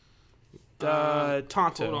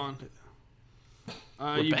 Tonto. Hold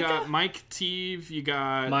on. You got Mike Teeve. You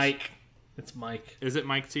got Mike. It's Mike. Is it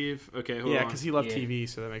Mike Teeve? Okay, hold on. Yeah, because he loved TV,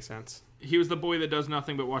 so that makes sense. He was the boy that does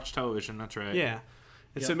nothing but watch television. That's right. Yeah.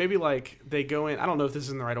 And so maybe like they go in. I don't know if this is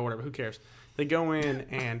in the right order, but who cares? They go in,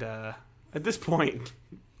 and at this point,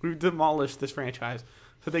 we've demolished this franchise.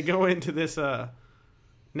 So they go into this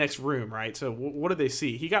next room, right? So what do they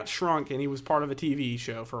see? He got shrunk, and he was part of a TV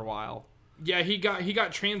show for a while. Yeah, he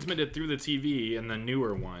got transmitted through the TV in the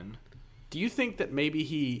newer one. Do you think that maybe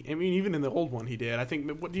even in the old one he did?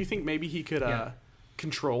 What do you think? Maybe he could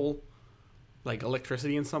control like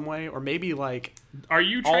electricity in some way, or maybe like. Are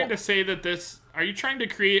you trying to say that this? Are you trying to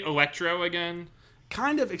create Electro again?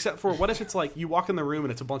 Kind of, except for what if it's like you walk in the room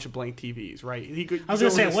and it's a bunch of blank TVs, right? I was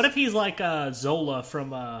gonna say, what if he's like Zola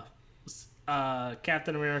from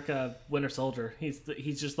Captain America Winter Soldier. He's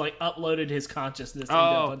just like uploaded his consciousness into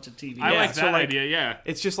a bunch of TV. I like so, that like, idea, yeah.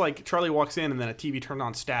 It's just like Charlie walks in and then a TV turned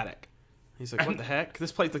on static. He's like, what the heck?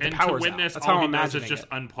 This place, like, the And to power's witness, out. That's how all I'm he does is imagining just it.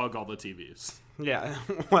 unplug all the TVs. Yeah,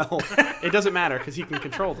 well, it doesn't matter because he can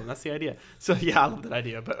control them. That's the idea. So, yeah, I love that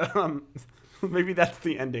idea. But maybe that's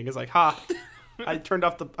the ending. It's like, I turned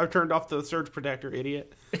off the surge protector,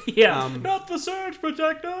 idiot. Yeah, not the surge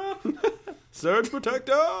protector. Surge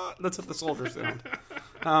protector. That's what the soldiers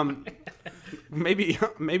sound.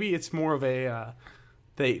 Maybe it's more of a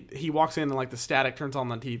he walks in and like the static turns on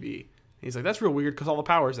the TV. He's like, that's real weird because all the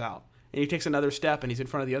power's out. And he takes another step and he's in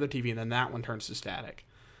front of the other TV and then that one turns to static.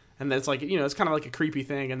 And then it's like, it's kind of like a creepy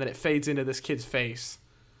thing. And then it fades into this kid's face.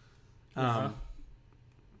 And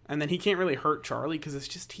then he can't really hurt Charlie because it's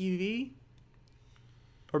just TV.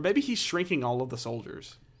 Or maybe he's shrinking all of the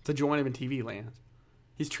soldiers to join him in TV land.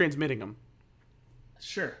 He's transmitting them.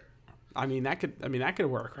 Sure. I mean that could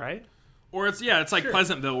work, right? Or it's like sure.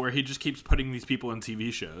 Pleasantville where he just keeps putting these people in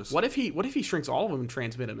TV shows. What if he shrinks all of them and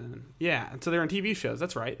transmit them in? Yeah, and so they're in TV shows.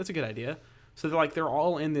 That's right. That's a good idea. So they're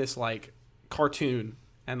all in this like cartoon,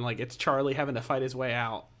 and like it's Charlie having to fight his way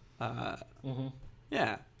out.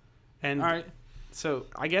 Yeah, and all right. So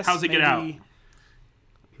I guess how's he get out?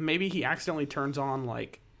 Maybe he accidentally turns on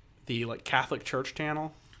like the Catholic Church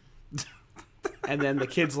channel, and then the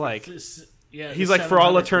kid's like, he's like, for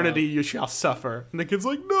all eternity you shall suffer, and the kid's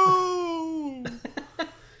like, no.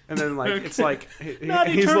 And then like it's like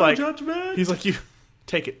he's like judgment. He's like, you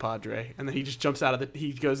take it, Padre, and then he just jumps out of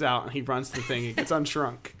he goes out and he runs the thing and gets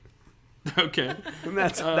unshrunk. Okay, and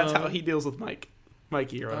that's how he deals with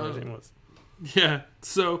Mikey or whatever his name was. Yeah,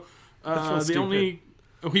 so the only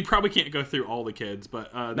we probably can't go through all the kids,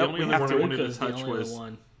 but the only one I wanted to touch was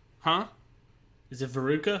huh? Is it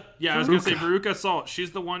Veruca? Yeah, I was gonna say Veruca Salt.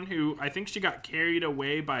 She's the one who I think she got carried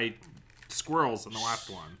away by squirrels in the last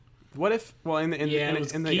one. What if? Well, in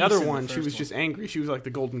the other one, she was just angry. She was like the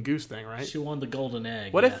golden goose thing, right? She won the golden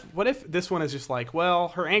egg. What if this one is just like, well,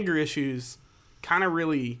 her anger issues kind of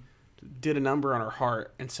really did a number on her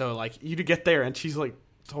heart, and so like you get there, and she's like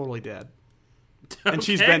totally dead, and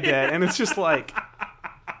she's been dead, and it's just like,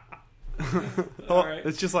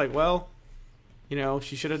 it's just like, well,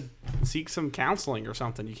 she should have seek some counseling or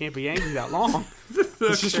something. You can't be angry that long.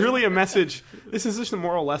 It's just really a message. This is just a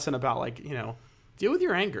moral lesson about like deal with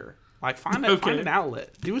your anger. Like find an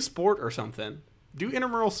outlet. Do a sport or something. Do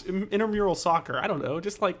intramural soccer. I don't know.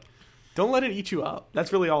 Just like don't let it eat you up.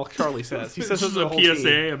 That's really all Charlie says. He says this is a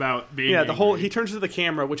PSA about being angry. He turns to the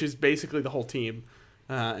camera, which is basically the whole team,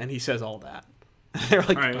 and he says all that. They're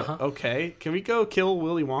like, okay, can we go kill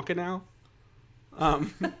Willy Wonka now?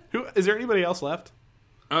 Is there anybody else left?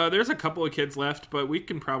 There's a couple of kids left, but we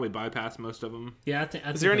can probably bypass most of them. Yeah, I think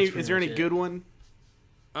is there any good one?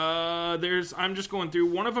 I'm just going through.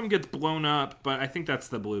 One of them gets blown up, but I think that's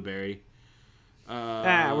the blueberry.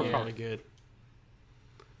 We're probably good.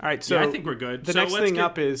 All right, so I think we're good. The next thing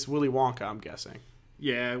up is Willy Wonka, I'm guessing.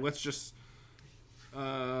 Yeah, let's just.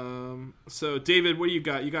 So David, what do you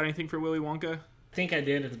got? You got anything for Willy Wonka? I think I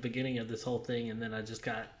did at the beginning of this whole thing, and then I just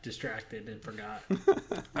got distracted and forgot.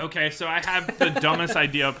 Okay, so I have the dumbest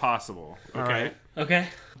idea possible. Okay. All right. Okay.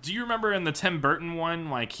 Do you remember in the Tim Burton one,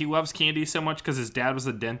 like, he loves candy so much because his dad was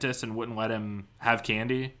a dentist and wouldn't let him have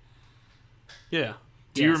candy? Yeah.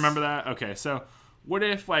 Do you remember that? Okay, so what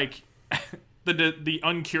if, like, the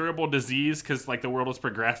uncurable disease, because, like, the world has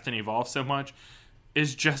progressed and evolved so much,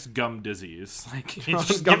 is just gum disease? Like, it's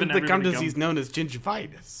just the gum disease known as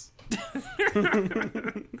gingivitis.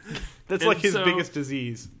 That's like his biggest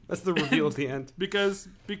disease. That's the reveal at the end. Because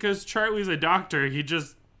Charlie's a doctor, he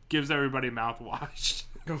just gives everybody mouthwash.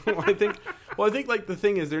 I think like the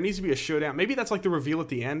thing is there needs to be a showdown. Maybe that's like the reveal at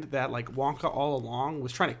the end that like Wonka all along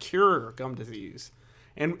was trying to cure gum disease,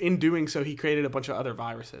 and in doing so he created a bunch of other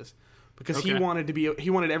viruses because he wanted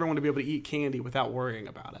everyone to be able to eat candy without worrying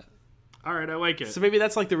about it. All right, I like it. So maybe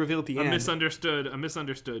that's like the reveal at the end. A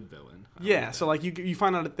misunderstood villain. Yeah, so like you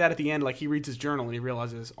find out that at the end, like he reads his journal and he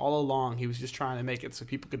realizes all along he was just trying to make it so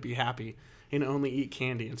people could be happy and only eat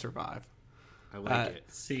candy and survive. I like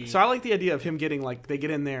it. So I like the idea of him getting like they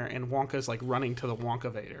get in there and Wonka's like running to the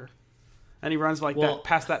Wonkavator, and he runs like that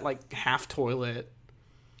past that like half toilet.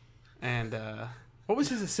 And what was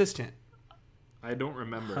his assistant? I don't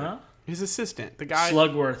remember. Huh? His assistant, the guy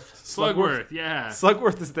Slugworth, yeah.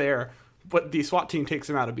 Slugworth is there, but the SWAT team takes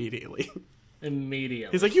him out immediately.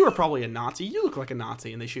 He's like, "You were probably a Nazi. You look like a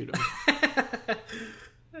Nazi," and they shoot him.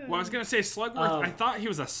 Well, I was gonna say Slugworth. I thought he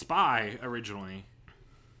was a spy originally.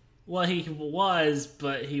 Well, he was,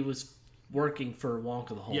 but he was working for Wonka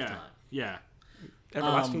the whole time. Yeah.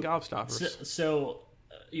 Everlasting gobstoppers. So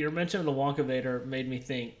your mention of the Wonka Vader made me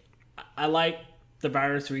think. I like the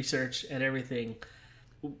virus research and everything.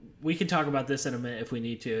 We can talk about this in a minute if we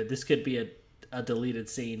need to. This could be a deleted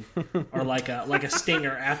scene or like a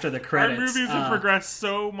stinger after the credits. Our movies have progressed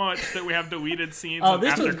so much that we have deleted scenes. Oh,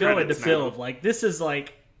 this was going to now. film. Like, this is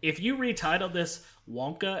like, if you retitled this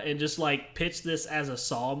Wonka and just like pitch this as a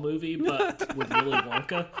Saw movie, but with Willy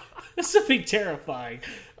Wonka, this would be terrifying.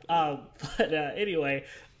 Anyway,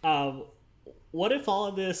 what if all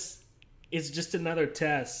of this is just another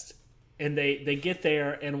test? And they get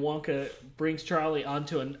there, and Wonka brings Charlie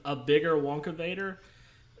onto a bigger Wonka Vader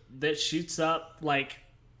that shoots up like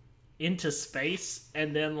into space,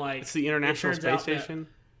 and then like it's the International Space Station.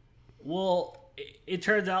 It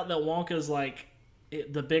turns out that Wonka's like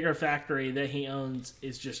the bigger factory that he owns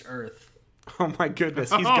is just Earth. Oh my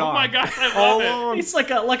goodness, he's gone. Oh my god, I love it. It's like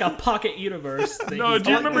a pocket universe. No, do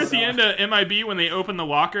you remember at the end of MIB when they open the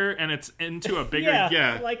locker and it's into a bigger?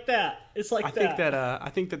 Yeah, like that. It's like I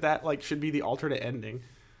think that like should be the alternate ending.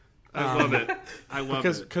 I love it. I love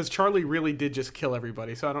it because Charlie really did just kill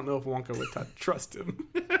everybody, so I don't know if Wonka would trust him.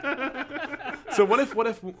 So what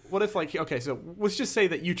if like, okay, so let's just say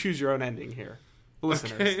that you choose your own ending here.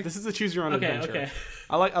 Listeners, okay. This is a choose your own adventure. Okay.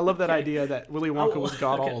 I love that idea that Willy Wonka was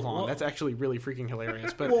God all along. Well, that's actually really freaking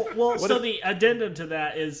hilarious. But the addendum to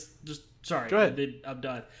that is just sorry. Go ahead. I'm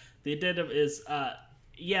done. The addendum is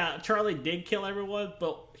Charlie did kill everyone,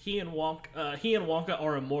 but he and Wonka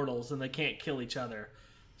are immortals and they can't kill each other.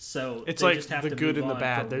 So it's they like just have the to good move and the on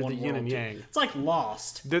bad. from They're the one yin and world yang. It's like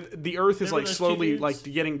Lost. The Earth is Remember like those slowly two dudes? like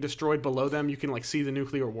getting destroyed below them. You can like see the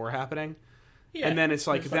nuclear war happening, and then it's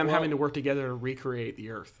like them having to work together to recreate the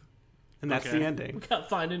Earth, and that's the ending. We gotta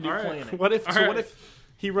find a new planet. What if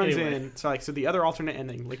he runs in? So the other alternate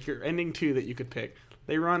ending, like your ending 2 that you could pick.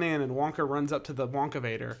 They run in and Wonka runs up to the Wonka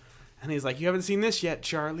Vader, and he's like, "You haven't seen this yet,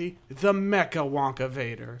 Charlie. The Mecha Wonka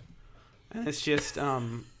Vader." And it's just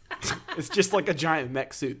it's just like a giant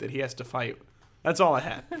mech suit that he has to fight. That's all I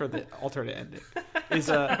had for the alternate ending. Is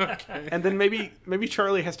and then maybe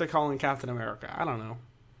Charlie has to call in Captain America. I don't know.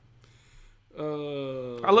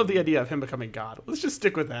 I love the idea of him becoming God. Let's just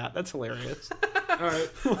stick with that. That's hilarious. All right.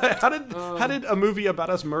 How did a movie about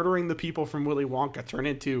us murdering the people from Willy Wonka turn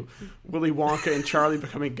into Willy Wonka and Charlie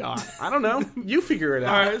becoming God? I don't know. You figure it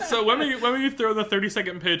out. All right. So let me throw the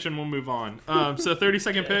 30-second pitch and we'll move on. So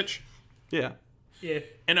 30-second pitch. Yeah. Yeah.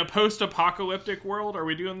 In a post-apocalyptic world, are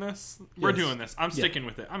we doing this? We're Yes. doing this. I'm sticking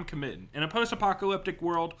with it. I'm committing. In a post-apocalyptic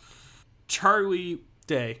world, Charlie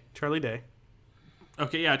Day.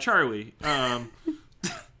 Okay, yeah, Charlie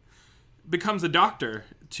becomes a doctor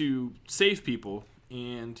to save people,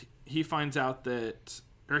 and he finds out that,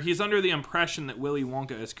 or he's under the impression that Willy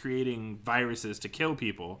Wonka is creating viruses to kill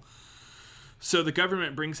people. So the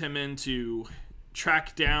government brings him in to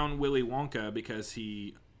track down Willy Wonka because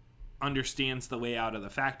he understands the layout of the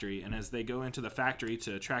factory, and as they go into the factory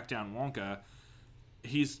to track down Wonka,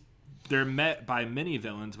 they're met by mini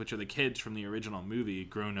villains, which are the kids from the original movie,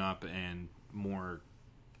 grown up and more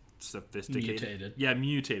sophisticated.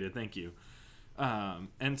 Mutated. Thank you.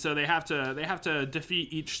 And so they have to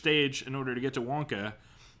defeat each stage in order to get to Wonka.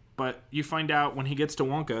 But you find out when he gets to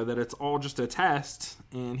Wonka that it's all just a test,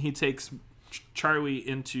 and he takes Charlie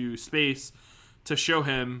into space to show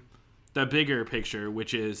him the bigger picture,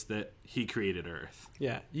 which is that he created Earth.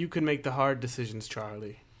 Yeah, you can make the hard decisions,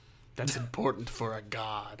 Charlie. That's important for a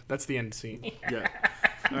god. That's the end scene. Yeah.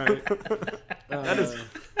 All right. That is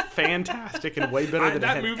fantastic and way better than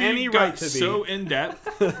that it had movie any got right to be. so in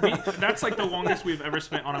depth. That's like the longest we've ever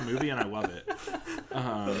spent on a movie, and I love it.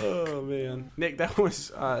 Oh man, Nick, that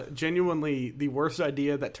was genuinely the worst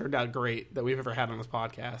idea that turned out great that we've ever had on this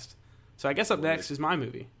podcast. So I guess up next is my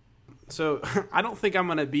movie. So I don't think I'm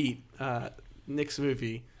gonna beat Nick's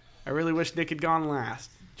movie. I really wish Nick had gone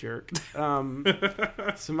last, jerk.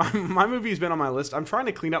 So my movie's been on my list. I'm trying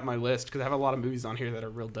to clean up my list because I have a lot of movies on here that are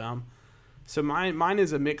real dumb. So mine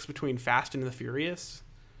is a mix between Fast and the Furious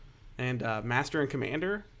and Master and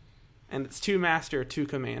Commander, and it's 2 Master, 2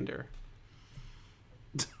 Commander.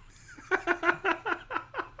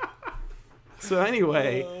 So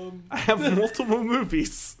anyway, I have multiple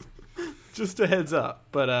movies. Just a heads up,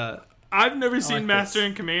 but I've never seen Master this.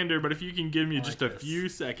 and Commander, but if you can give me just a few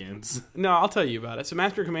seconds. No, I'll tell you about it. So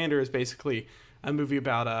Master and Commander is basically a movie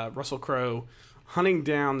about Russell Crowe hunting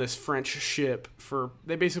down this French ship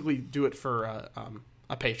they basically do it for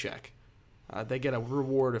a paycheck. They get a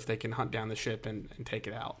reward if they can hunt down the ship and take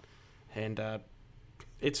it out. And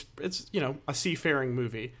it's a seafaring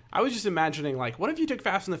movie. I was just imagining, like, what if you took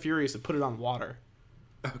Fast and the Furious and put it on water?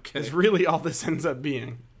 Okay. Is really all this ends up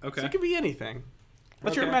being. Okay. So it could be anything.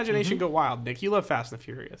 Let your imagination go wild, Nick. You love Fast and the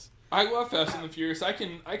Furious. I love Fast and the Furious. I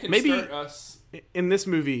can Maybe start us. In this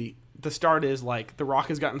movie, the start is like The Rock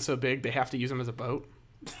has gotten so big they have to use him as a boat.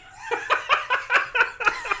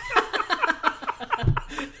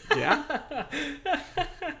 Yeah.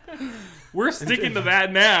 We're sticking to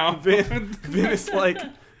that now. Vin is like,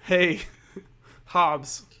 hey,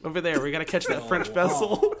 Hobbs, over there, we gotta catch that French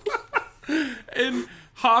vessel. And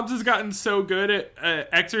Hobbs has gotten so good at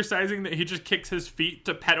exercising that he just kicks his feet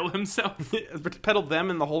to pedal himself. Pedaled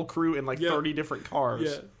them and the whole crew in like 30 different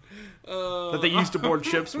cars that they use to board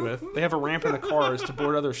ships with. They have a ramp in the cars to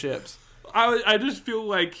board other ships. I just feel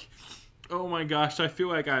like, oh my gosh, I feel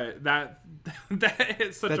like that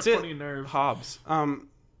hits such a funny nerve. Hobbs.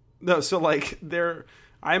 No, so like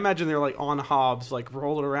I imagine they're like on Hobbs, like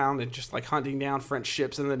rolling around and just like hunting down French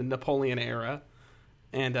ships in the Napoleon era.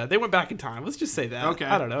 And they went back in time. Let's just say that. Okay.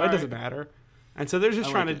 I don't know. All it doesn't matter. And so they're just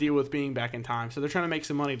trying to it. deal with being back in time. So they're trying to make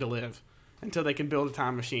some money to live until they can build a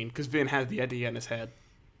time machine because Vin has the idea in his head.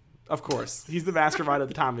 Of course. He's the mastermind of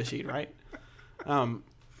the time machine, right?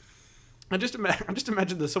 I just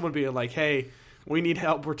imagine that someone being like, hey, we need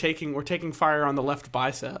help. We're taking fire on the left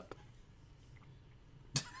bicep.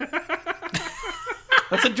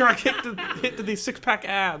 That's a direct hit to these six-pack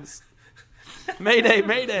abs. Mayday,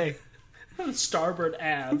 mayday. Starboard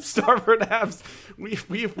abs. Starboard abs. We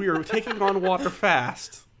are taking on water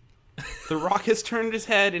fast. The Rock has turned his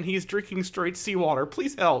head and he's drinking straight seawater.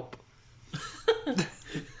 Please help.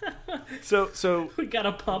 So we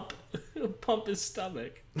gotta pump his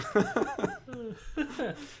stomach.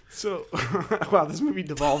 So wow, this movie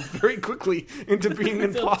devolved very quickly into being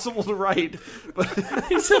impossible to write. But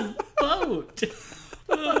it's a boat.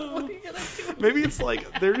 What are you gonna do? Maybe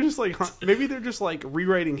they're just like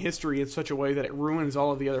rewriting history in such a way that it ruins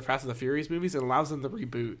all of the other Fast and the Furious movies and allows them to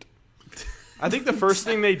reboot. I think the first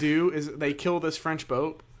thing they do is they kill this French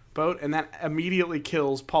boat, and that immediately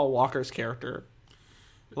kills Paul Walker's character.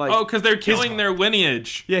 Like, because they're killing their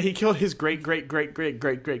lineage. Yeah, he killed his great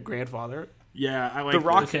grandfather. Yeah, I like The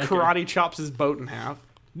Rock this. karate chops his boat in half.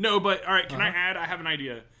 No, but all right, can I add? I have an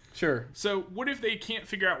idea. Sure. So, what if they can't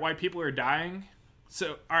figure out why people are dying?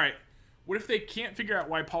 So, all right, what if they can't figure out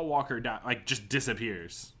why Paul Walker just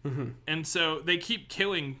disappears? Mm-hmm. And so they keep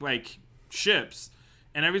killing like ships,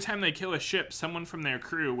 and every time they kill a ship, someone from their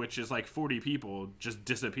crew, which is like 40 people, just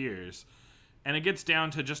disappears, and it gets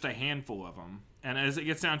down to just a handful of them. And as it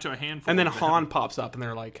gets down to a handful, and then of Han them, pops up, and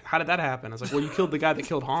they're like, "How did that happen?" I was like, "Well, you killed the guy that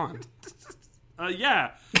killed Han."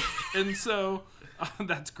 Yeah, and so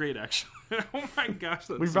that's great, actually. Oh my gosh,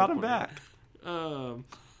 that's we brought him back.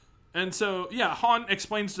 And so, yeah, Han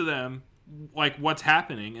explains to them, like, what's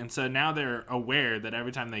happening. And so now they're aware that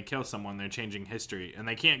every time they kill someone, they're changing history. And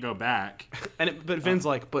they can't go back. But Vin's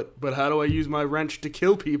like, but how do I use my wrench to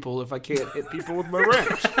kill people if I can't hit people with my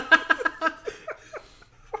wrench?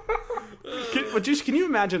 Can you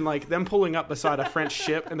imagine, like, them pulling up beside a French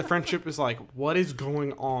ship, and the French ship is like, what is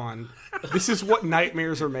going on? This is what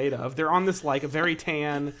nightmares are made of. They're on this, like, very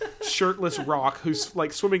tan, shirtless rock who's,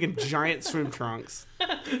 like, swimming in giant swim trunks.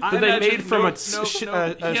 That they made from a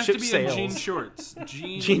ship sails. Jean shorts.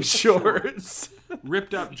 Jean shorts.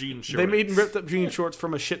 Ripped up jean shorts. They made ripped up jean shorts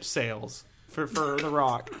from a ship's sails for The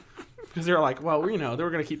Rock. Because they're like, well, they were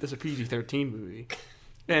going to keep this a PG-13 movie.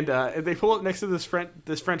 And they pull up next to this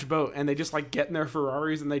French boat, and they just like get in their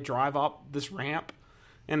Ferraris and they drive up this ramp,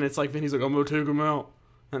 and it's like Vinny's like, I'm gonna take him out,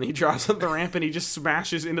 and he drives up the ramp and he just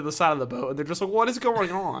smashes into the side of the boat, and they're just like, what is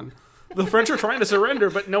going on? The French are trying to surrender,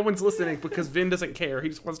 but no one's listening because Vin doesn't care. He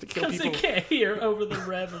just wants to kill people. Because he can't hear over the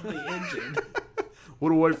rev of the engine. What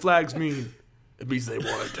do white flags mean? It means they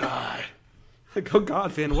want to die. Like, oh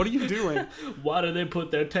God, Vin, what are you doing? Why do they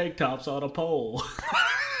put their tank tops on a pole?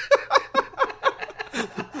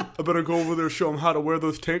 I better go over there and show him how to wear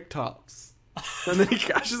those tank tops. And then he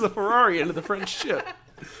crashes a Ferrari into the French ship.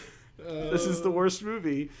 This is the worst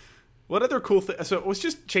movie. What other cool things? So let's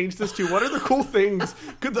just change this to what other cool things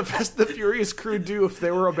could the Fast and the Furious crew do if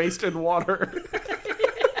they were based in water?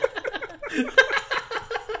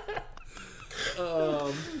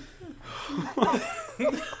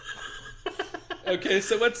 Okay,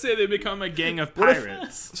 so let's say they become a gang of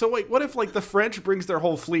pirates. So wait, what if like the French brings their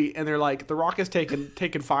whole fleet and they're like, the Rock is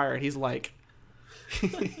taking fire, and he's like,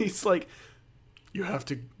 you have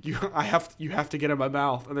to get in my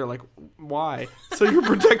mouth, and they're like, why? So you're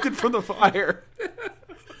protected from the fire.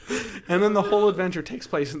 And then the whole adventure takes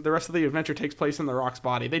place. The rest of the adventure takes place in the Rock's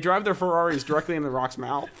body. They drive their Ferraris directly in the Rock's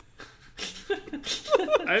mouth.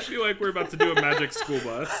 I feel like we're about to do a magic school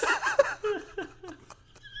bus.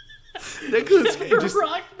 Nicholas Cage The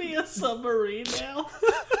Rock be a submarine now?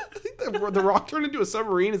 The Rock turned into a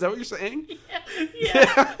submarine? Is that what you're saying? Yeah,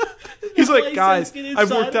 Yeah. He's like, License, guys, get I've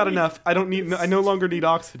inside worked out me." enough. I no longer need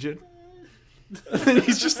oxygen. And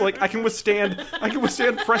he's just like, I can withstand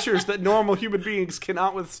pressures that normal human beings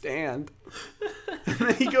cannot withstand. And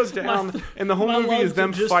then he goes down, and the whole My movie is lungs them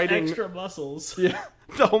are just fighting. extra muscles. Yeah,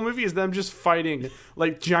 the whole movie is them just fighting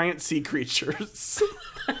like giant sea creatures.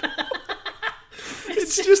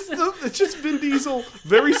 It's just Vin Diesel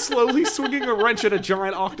very slowly swinging a wrench at a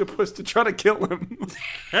giant octopus to try to kill him.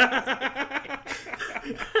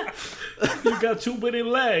 You got too many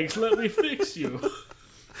legs. Let me fix you.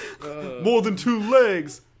 More than 2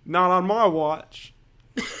 legs, not on my watch.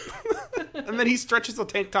 And then he stretches a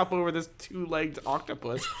tank top over this 2-legged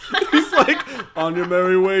octopus. He's like, on your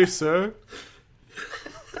merry way, sir.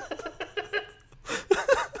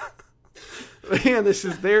 Man,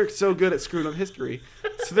 they're so good at screwing up history.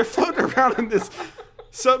 So they're floating around in this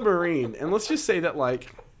submarine, and let's just say that,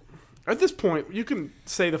 like, at this point, you can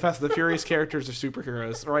say the Fast and the Furious characters are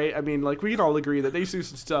superheroes, right? I mean, like, we can all agree that they do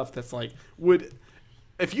some stuff that's like,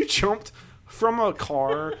 if you jumped from a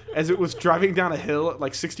car as it was driving down a hill at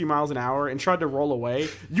like 60 miles an hour and tried to roll away,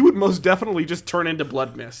 you would most definitely just turn into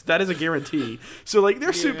blood mist. That is a guarantee. So, like,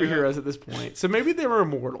 they're superheroes at this point. So maybe they were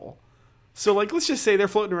immortal. So, like, let's just say they're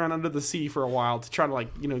floating around under the sea for a while to try to, like,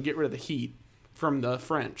 you know, get rid of the heat from the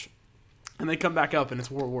French. And they come back up and it's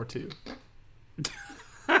World War II.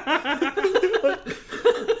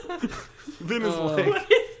 Vin is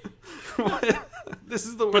like... This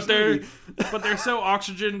is the worst movie. But they're so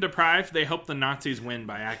oxygen deprived, they hope the Nazis win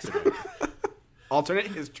by accident. Alternate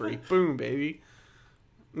history. Boom, baby.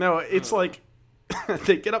 No, it's like...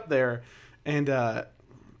 they get up there and...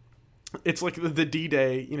 it's like the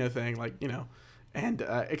D-Day, you know, thing, like, you know, and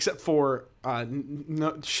except for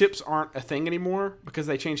ships aren't a thing anymore because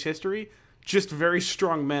they changed history. Just very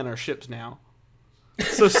strong men are ships now.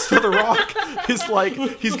 So The Rock is like,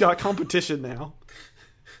 he's got competition now.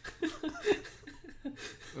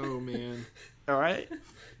 Oh, man. All right?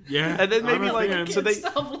 Yeah. And then maybe like, so they...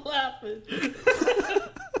 Stop laughing.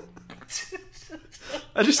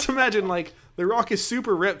 I just imagine, like, The Rock is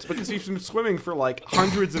super ripped because he's been swimming for, like,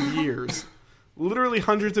 hundreds of years. Literally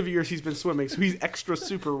hundreds of years he's been swimming, so he's extra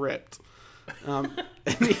super ripped. And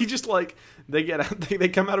he just, like, they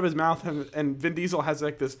come out of his mouth, and Vin Diesel has,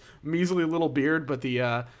 like, this measly little beard, but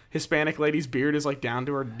the Hispanic lady's beard is, like, down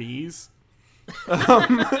to her knees.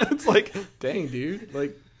 It's like, dang, dude.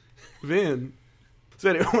 Like, Vin. So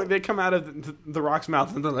anyway, they come out of the Rock's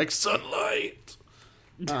mouth, and they're like, sunlight!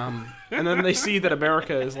 And then they see that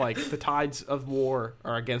America is like, the tides of war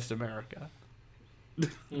are against America.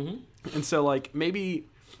 Mm-hmm. And so, like, maybe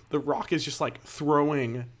The Rock is just, like,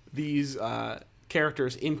 throwing these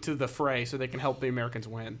characters into the fray so they can help the Americans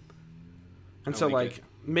win. And so, like,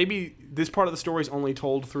 maybe this part of the story is only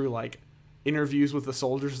told through, like, interviews with the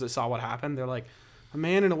soldiers that saw what happened. They're like, a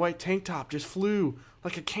man in a white tank top just flew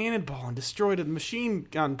like a cannonball and destroyed a machine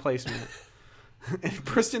gun placement. And it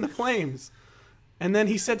burst into flames. And then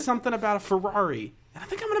he said something about a Ferrari. And I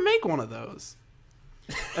think I'm going to make one of those.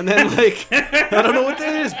 And then, like, I don't know what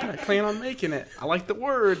that is, but I plan on making it. I like the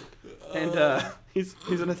word. And he's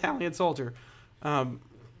an Italian soldier.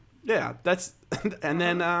 Yeah, that's... And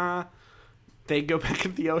then they go back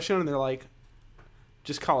into the ocean, and they're like,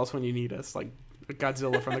 just call us when you need us. Like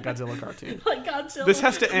Godzilla from the Godzilla cartoon. Like Godzilla. This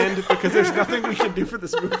has to end because there's nothing we can do for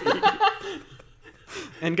this movie.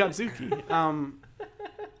 And Godzuki.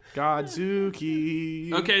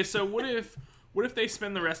 Godzuki. Okay, so what if they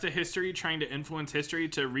spend the rest of history trying to influence history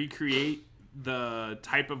to recreate the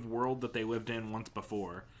type of world that they lived in once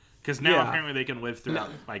before? Because now apparently they can live throughout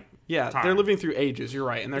time. They're living through ages. You're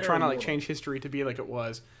right, and they're trying to like change history to be like it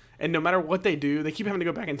was. And no matter what they do, they keep having to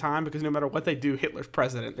go back in time because no matter what they do, Hitler's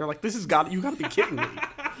president. They're like, you got to be kidding me!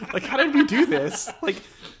 Like, how did we do this? Like,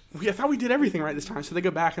 I thought we did everything right this time. So they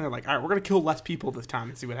go back and they're like, all right, we're gonna kill less people this time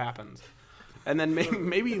and see what happens. And then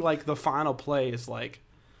maybe like the final play is like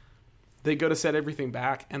they go to set everything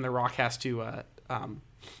back, and The Rock has to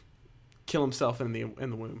kill himself in the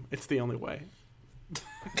womb. It's the only way.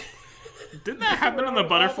 Didn't that happen in the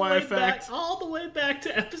butterfly effect? All the way back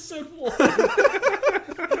to episode 1.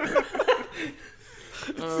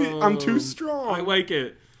 See, I'm too strong. I like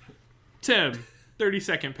it. Tim,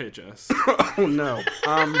 30-second pitch us. Oh no.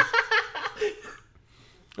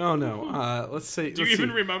 Oh no. Let's see. Do you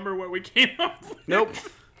even remember what we came up with? Nope.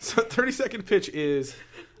 So 30-second pitch is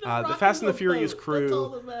the Fast and the Furious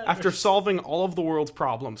crew, after solving all of the world's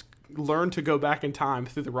problems, learn to go back in time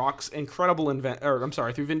through the Rock's incredible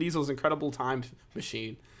through Vin Diesel's incredible time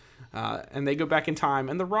machine. And they go back in time,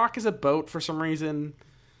 and the Rock is a boat for some reason.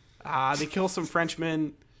 They kill some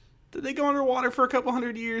Frenchmen. Did they go underwater for a couple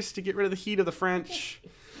hundred years to get rid of the heat of the French?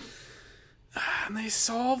 And they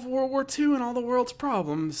solve World War II and all the world's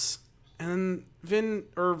problems. And Vin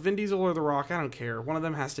Diesel or The Rock, I don't care. One of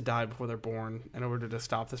them has to die before they're born in order to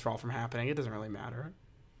stop this all from happening. It doesn't really matter.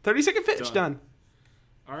 30-second pitch, done.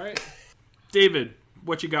 All right. David,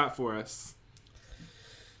 what you got for us?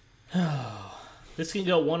 This can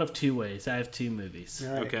go one of two ways. I have two movies.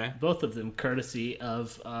 All right. Okay. Both of them courtesy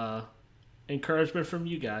of encouragement from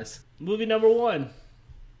you guys. Movie number 1.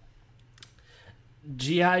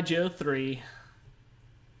 G.I. Joe 3.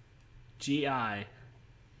 G.I.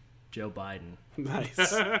 Joe Biden.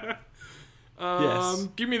 Nice. Yes.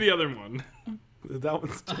 Give me the other one. That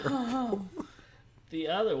one's terrible. The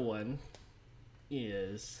other one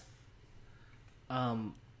is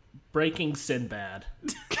Breaking Sinbad.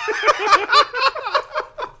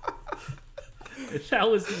 That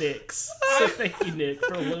was Nick's. So thank you, Nick,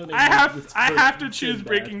 for loaning. I have to choose Sinbad.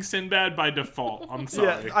 Breaking Sinbad by default. I'm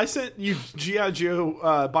sorry. Yeah, I sent you G.I. Joe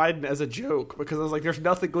Biden as a joke because I was like, there's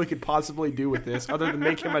nothing we could possibly do with this other than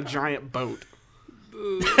make him a giant boat.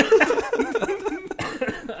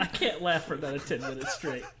 I can't laugh for another 10 minutes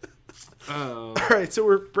straight. All right,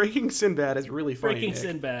 so Breaking Sinbad is really funny. Breaking Nick.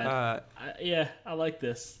 Sinbad. I like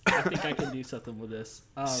this. I think I can do something with this.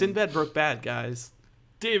 Sinbad broke bad, guys.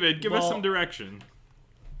 David, give us some direction.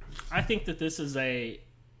 I think that this is a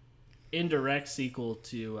indirect sequel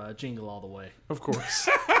to Jingle All the Way. Of course.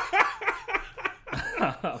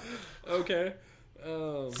 Okay.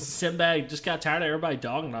 Sinbad just got tired of everybody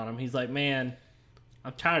dogging on him. He's like, man,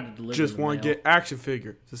 I'm tired of delivering. Just want to get action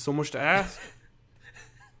figure. Is this so much to ask?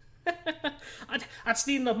 I just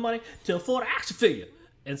need enough money to afford an action figure.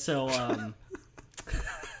 And so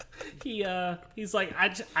he's like,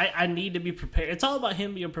 I need to be prepared. It's all about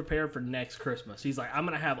him being prepared for next Christmas. He's like, I'm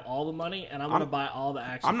going to have all the money and I'm going to buy all the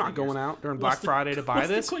action I'm not figures. going out during Black Friday to buy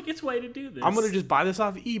this. What's the quickest way to do this? I'm going to just buy this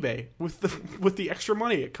off eBay with the extra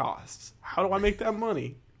money it costs. How do I make that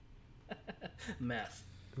money? Meth.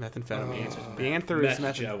 Methamphetamine. The answer is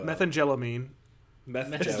methanjellomine.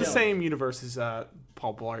 Methanjellomine. It's the same universe as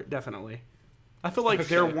Paul Blart, definitely. I feel like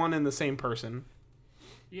they're one and the same person.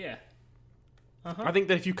 Yeah. I think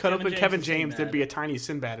that if you cut open Kevin James, there'd be a tiny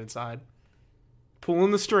Sinbad inside. Pulling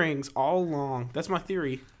the strings all along. That's my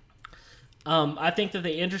theory. I think that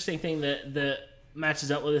the interesting thing that matches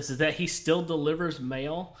up with this is that he still delivers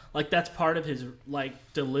mail. Like, that's part of his,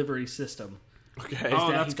 delivery system. Okay.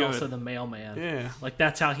 He's also the mailman. Yeah. Like,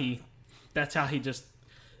 that's how he just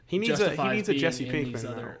He needs a Jesse being in Pinkman,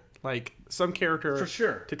 other... like some character For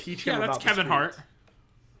sure. to teach him Yeah, about that's Kevin the Hart.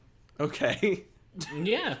 Okay.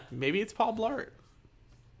 Yeah. Maybe it's Paul Blart.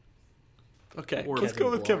 Okay, Or let's Kevin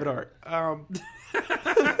go with Kevin Hart.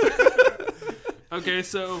 Okay,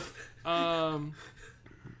 so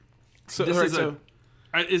So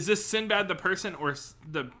is this Sinbad the person or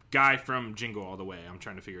the guy from Jingle All the Way? I'm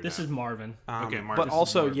trying to figure it out. This is Marvin. Okay, Marvin. but This is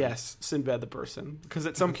also Marvin. yes, Sinbad the person, because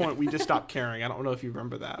at some point we just stopped caring. I don't know if you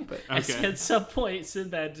remember that, but Okay. At some point,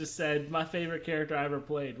 Sinbad just said, my favorite character I ever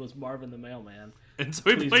played was Marvin the Mailman. And so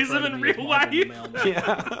he Please plays refer him to in me as real Marvin the life. Mailman.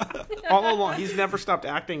 yeah, all along he's never stopped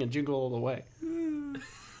acting in Jingle All the Way.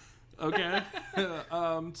 Okay.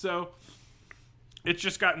 So it's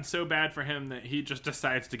just gotten so bad for him that he just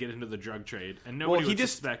decides to get into the drug trade, and nobody would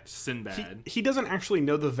suspect Sinbad. He doesn't actually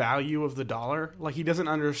know the value of the dollar. Like, he doesn't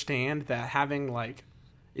understand that having,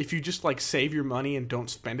 if you just, save your money and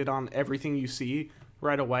don't spend it on everything you see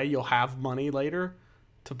right away, you'll have money later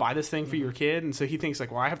to buy this thing for your kid. And so he thinks,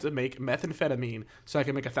 well, I have to make methamphetamine so I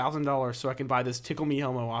can make $1,000 so I can buy this Tickle Me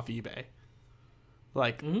Elmo off eBay.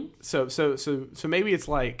 So maybe it's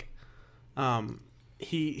Wait,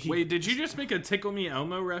 did you just make a Tickle Me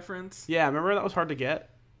Elmo reference? Yeah, remember that was hard to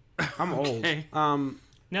get? I'm Okay. old.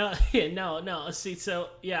 No. See, so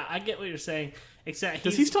yeah, I get what you're saying. Except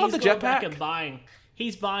Does he still have the going back jetpack? and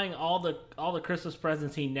he's buying all the Christmas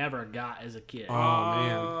presents he never got as a kid. Oh,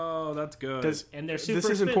 man. Oh, that's good. And they're super This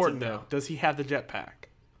is expensive important, now. though. Does he have the jetpack?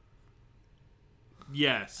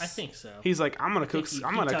 Yes. I think so. He's like, I'm gonna cook. he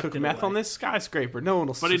I'm gonna tucked cook it meth away. on this skyscraper. No one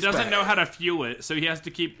will. But he doesn't know how to fuel it, so he has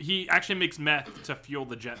to keep. He actually makes meth to fuel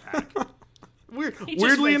the jetpack. He just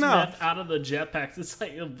Weirdly makes enough, meth out of the jetpacks. It's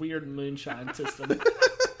like a weird moonshine system.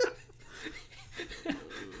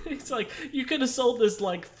 It's like, you could have sold this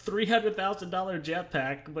 $300,000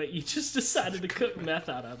 jetpack, but you just decided to cook meth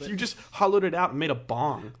out of it. you just hollowed it out and made a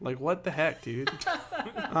bong. Like, what the heck, dude?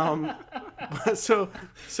 So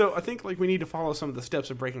I think we need to follow some of the steps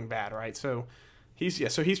of Breaking Bad, right? So he's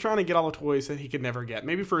trying to get all the toys that he could never get,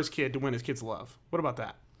 maybe for his kid to win his kid's love. What about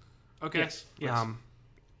that? Okay. Yes.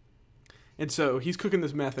 And so he's cooking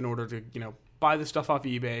this meth in order to buy this stuff off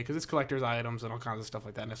eBay because it's collector's items and all kinds of stuff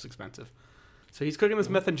like that, and it's expensive. So he's cooking this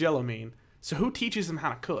methanjellomine. So who teaches him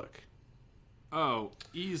how to cook? Oh,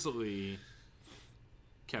 easily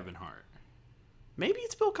Kevin Hart. Maybe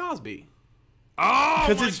it's Bill Cosby. Oh,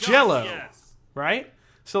 because it's Jell-O, yes. right?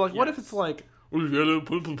 So like, what if Yes. it's like?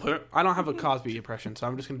 I don't have a Cosby impression, so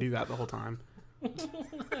I'm just gonna do that the whole time.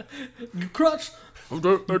 Crutch. You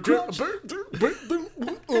crutch the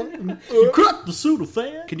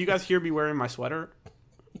Sudafed. Can you guys hear me wearing my sweater?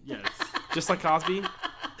 Yes. Just like Cosby?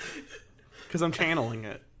 Because I'm channeling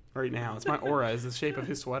it right now. It's my aura is the shape of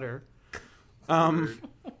his sweater.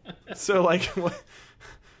 So like, what?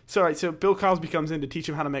 So Bill Cosby comes in to teach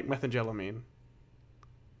him how to make methanjellomine.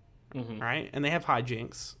 Right? And they have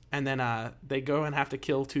hijinks. And then they go and have to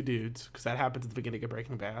kill 2 dudes, because that happens at the beginning of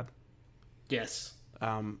Breaking Bad. Yes.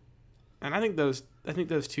 And I think those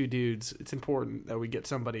 2 dudes, it's important that we get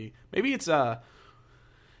somebody. Maybe it's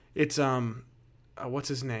what's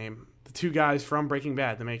his name? The 2 guys from Breaking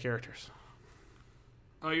Bad, the main characters.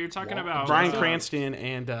 Oh, you're talking about Bryan Cranston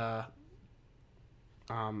and the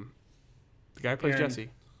guy who plays Jesse.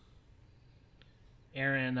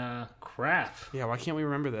 Aaron Kraft. Yeah, why can't we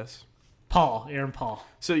remember this? Aaron Paul.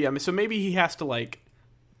 So yeah, so maybe he has to like,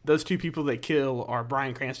 those 2 people they kill are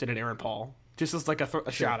Bryan Cranston and Aaron Paul. Just as like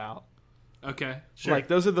a shout out. Okay. Sure. Like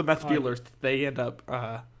those are the meth dealers they end up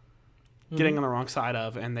getting on the wrong side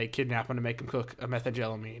of, and they kidnap him to make him cook a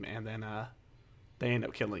methanjellomine, and then they end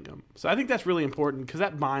up killing him. So I think that's really important because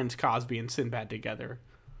that binds Cosby and Sinbad together.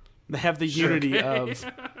 They have the unity of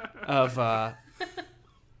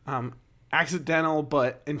accidental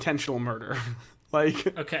but intentional murder.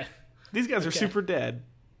 Like, Okay. these guys are super dead,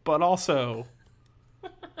 but also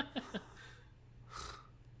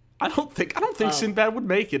I don't think Sinbad would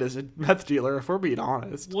make it as a meth dealer, if we're being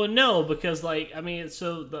honest. Well, no, because like I mean,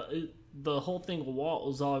 so the whole thing with Walt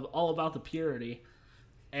was all about the purity,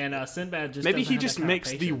 and Sinbad just Maybe doesn't he have just that kind of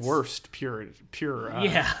makes the patience. worst pure.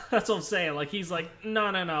 Yeah, that's what I'm saying. Like he's like,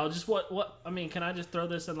 no. Just what? I mean, can I just throw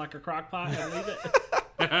this in like a crock pot and leave it?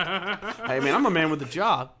 Hey man, I'm a man with a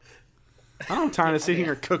job. I don't have time to sit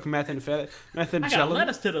here and cook methanjellomine. I got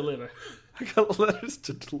lettuce to deliver. I got letters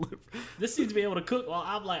to deliver. This needs to be able to cook while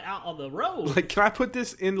I'm like out on the road. Like, can I put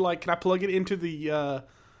this in? Like, can I plug it into the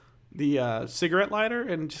cigarette lighter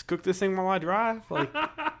and just cook this thing while I drive? Like,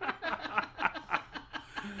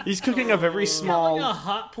 he's cooking a very small. Like a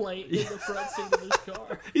hot plate in the front seat of his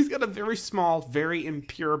car. He's got a very small, very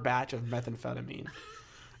impure batch of methamphetamine,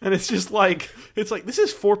 and it's just like this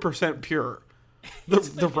is 4% pure.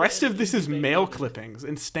 The rest of this is mail clippings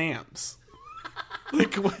and stamps.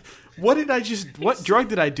 Like, what drug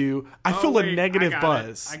did I do? I feel a negative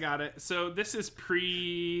buzz. I got it. So this is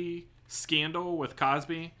pre-scandal with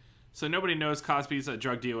Cosby. So nobody knows Cosby's a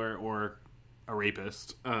drug dealer or a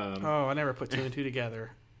rapist. I never put 2 and 2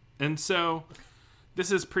 together. And so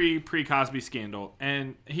this is pre-Cosby scandal.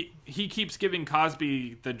 And he keeps giving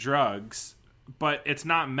Cosby the drugs, but it's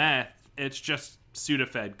not meth. It's just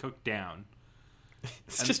Sudafed cooked down.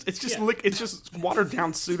 It's just watered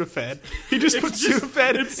down Sudafed. He just put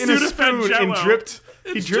Sudafed in a spoon Jell-O. and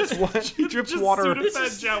dripped water.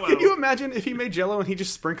 Sudafed Jell-O. Can you imagine if he made Jell-O and he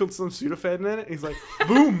just sprinkled some Sudafed in it? He's like,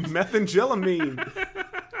 boom, methanjellomine.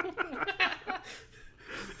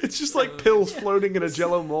 It's just like pills floating in a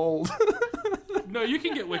Jell-O mold. No, you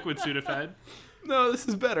can get liquid Sudafed. No, this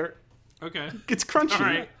is better. Okay. It's crunchy. All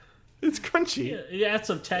right. It's crunchy. It adds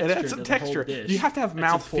some texture. It adds some to texture. The whole dish. You have to have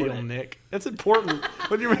That's mouthfeel, important. Nick. That's important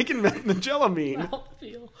when you're making methanjellomine.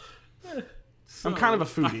 Mouthfeel. I'm kind of a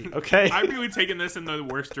foodie, okay? I'm really taking this in the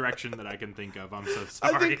worst direction that I can think of. I'm so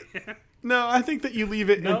sorry. I think that you leave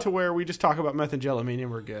it into where we just talk about methanjellomine and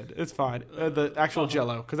we're good. It's fine. The actual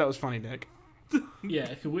Jell-O, because that was funny, Nick.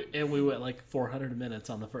 Yeah, we went like 400 minutes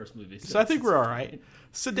on the first movie. So I think we're all right.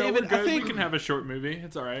 So David, we're I good. think We can have a short movie.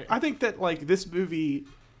 It's all right. I think that like this movie,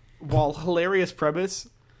 while hilarious premise,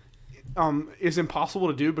 is impossible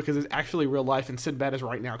to do because it's actually real life, and Sinbad is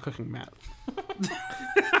right now cooking meth.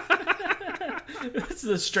 It's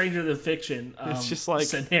the stranger than fiction. It's just like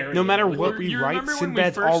scenario. no matter what we You write, remember when we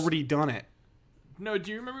Sinbad's first- already done it. No,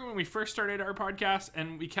 do you remember when we first started our podcast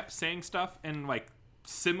and we kept saying stuff and like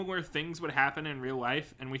similar things would happen in real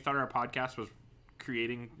life, and we thought our podcast was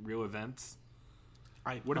creating real events?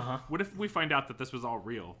 What if we find out that this was all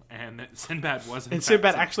real and that Sinbad wasn't? And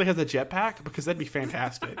Sinbad actually has a jetpack? Because that'd be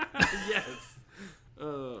fantastic. Yes.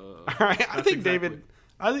 All right, I think David.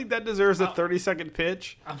 I think that deserves a 30-second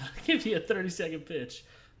pitch. I'm going to give you a 30-second pitch.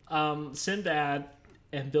 Sinbad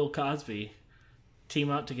and Bill Cosby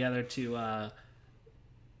team up together to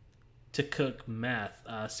cook meth.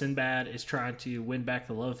 Sinbad is trying to win back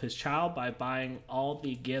the love of his child by buying all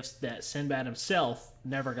the gifts that Sinbad himself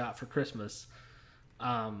never got for Christmas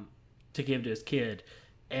to give to his kid.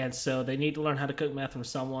 And so they need to learn how to cook meth from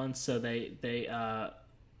someone. So the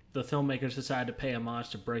filmmakers decided to pay homage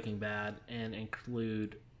to Breaking Bad and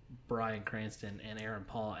include Bryan Cranston and Aaron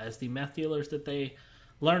Paul as the meth dealers that they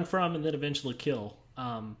learn from and then eventually kill.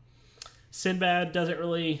 Sinbad doesn't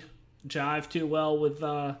really jive too well with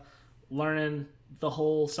learning the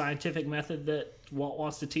whole scientific method that Walt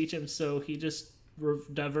wants to teach him, so he just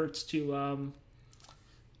diverts to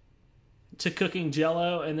cooking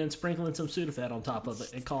Jell-O and then sprinkling some Sudafed on top of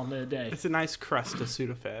it and calling it a day. It's a nice crust of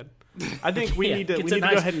Sudafed. I think we need to go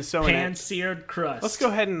ahead and sew in it. Pan-seared crust. Let's go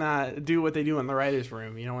ahead and do what they do in the writer's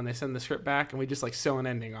room, when they send the script back and we just sew an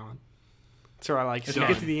ending on. So if you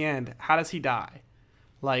get to the end, how does he die?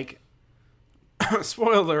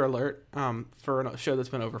 Spoiler alert, for a show that's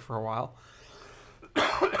been over for a while.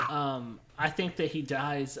 I think that he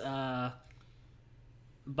dies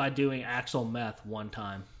by doing actual meth one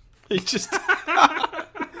time. He just...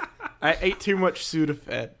 I ate too much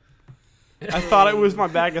Sudafed. I thought it was my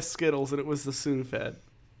bag of Skittles, and it was the Sudafed.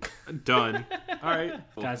 Done. All right.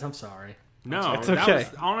 Guys, I'm sorry. No, it's okay.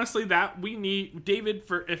 That was, honestly, that we need... David,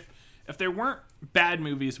 if there weren't bad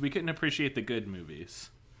movies, we couldn't appreciate the good movies.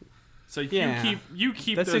 So you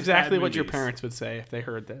keep That's those exactly bad what your movies. parents would say if they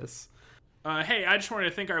heard this. Hey, I just wanted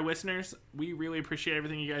to thank our listeners. We really appreciate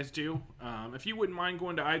everything you guys do. If you wouldn't mind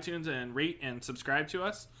going to iTunes and rate and subscribe to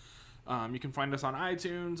us, you can find us on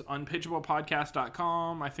iTunes,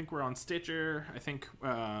 unpitchablepodcast.com. I think we're on Stitcher. I think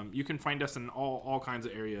you can find us in all kinds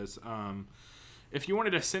of areas. If you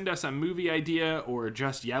wanted to send us a movie idea or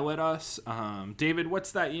just yell at us, David,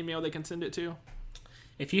 what's that email they can send it to?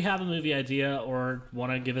 If you have a movie idea or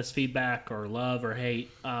want to give us feedback or love or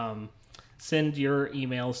hate, send your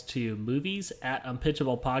emails to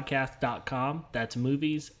movies@unpitchablepodcast.com. That's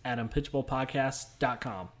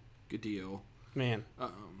movies@unpitchablepodcast.com. Good deal. Man,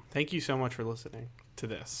 thank you so much for listening to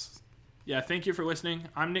this. Yeah, thank you for listening.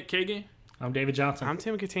 I'm Nick Kagi. I'm David Johnson. I'm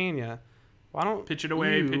Tim Catania. Why don't Pitch it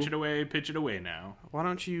away, pitch it away, pitch it away now. Why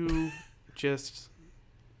don't you just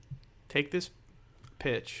take this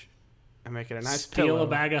pitch and make it a nice Steal pillow? a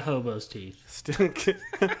bag of hobo's teeth.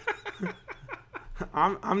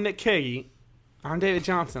 I'm Nick Kagi. I'm David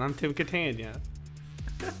Johnson. I'm Tim Catania.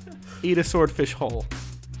 Eat a swordfish whole.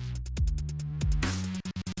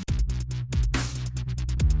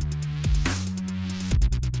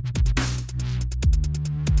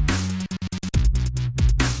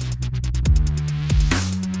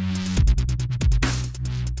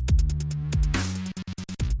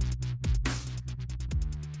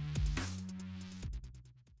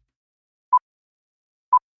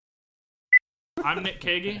 I'm Nick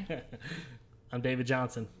Kagi. I'm David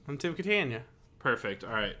Johnson. I'm Tim Catania. Perfect.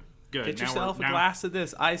 All right. Good. Get yourself a glass of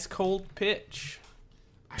this ice cold pitch.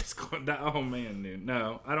 Ice cold. Oh man, dude.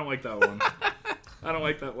 No, I don't like that one. I don't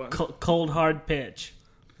like that one. Cold hard pitch.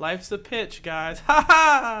 Life's a pitch, guys. Ha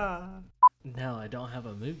ha! No, I don't have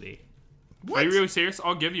a movie. Are you really serious?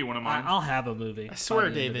 I'll give you one of mine. I'll have a movie. I swear, by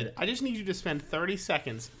the end of David, it. I just need you to spend 30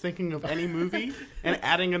 seconds thinking of any movie and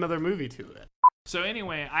adding another movie to it. So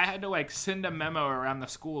anyway, I had to send a memo around the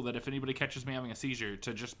school that if anybody catches me having a seizure,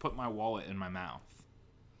 to just put my wallet in my mouth.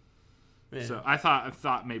 Yeah. So I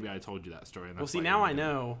thought maybe I told you that story. And Well, that's see, why now you I didn't.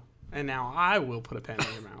 know, and now I will put a pen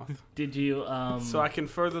in your mouth. Did you? So I can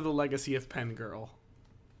further the legacy of Pen Girl.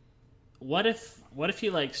 What if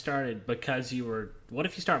you started because you were? What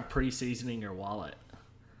if you start pre-seasoning your wallet?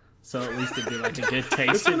 So at least it'd be a good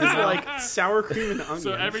taste. This one is sour cream and onion.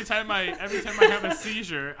 So every time I have a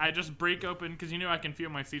seizure, I just break open because I can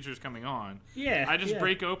feel my seizures coming on. Yeah. I just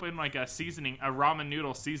break open a ramen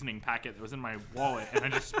noodle seasoning packet that was in my wallet, and I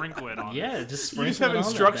just sprinkle it on. Yeah, just you sprinkle just have it on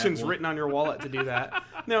instructions that bad boy. written on your wallet to do that.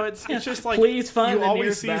 No, it's just Please find you the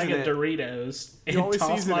always nearest bag season of it. Doritos and always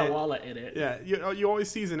toss season my it. wallet in it. Yeah, you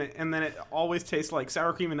always season it, and then it always tastes like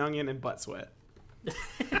sour cream and onion and butt sweat.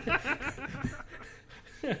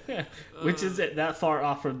 Which is it that far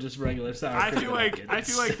off from just regular sour I cream? feel like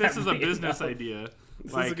this is a business idea.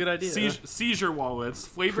 This is a good idea. Seizure wallets,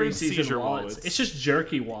 flavored Pre-seasoned seizure wallets. It's just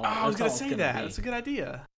jerky wallet. Oh, I was That's going to all say it's that. be. That's a good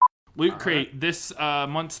idea. Loot Crate. This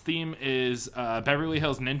month's theme is Beverly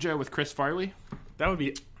Hills Ninja with Chris Farley. That would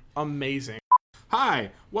be amazing.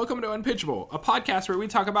 Hi, welcome to Unpitchable, a podcast where we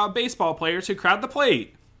talk about baseball players who crowd the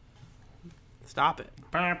plate. Stop it.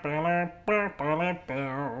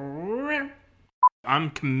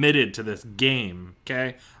 I'm committed to this game,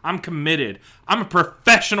 okay? I'm committed. I'm a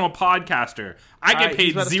professional podcaster. I get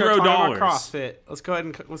paid $0. CrossFit. Let's go ahead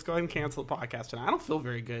and cancel the podcast tonight. I don't feel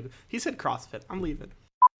very good. He said CrossFit. I'm leaving.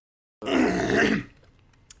 I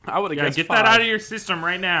would have guessed Get 5. that out of your system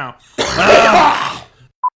right now.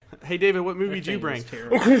 Hey David, what movie did you bring?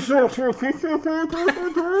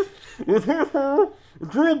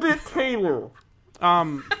 Drill Bit Taylor.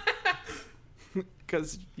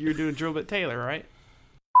 Because you're doing Drill Bit Taylor, right?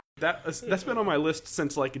 That's been on my list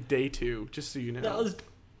since like day 2, just so you know. That was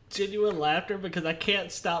genuine laughter because I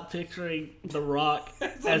can't stop picturing The Rock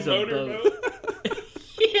as a boat.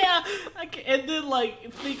 Yeah, and then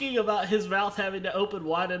like thinking about his mouth having to open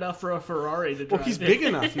wide enough for a Ferrari to drive. Well, he's big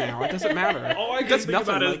enough now. It doesn't matter. All I can think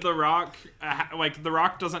about is The Rock. Like The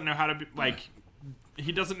Rock doesn't know how to be like.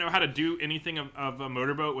 He doesn't know how to do anything of a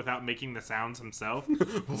motorboat without making the sounds himself.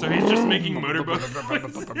 So he's just making motorboat.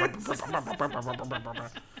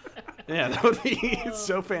 Yeah, that would be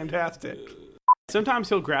so fantastic. Sometimes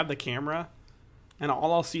he'll grab the camera, and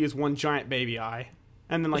all I'll see is one giant baby eye,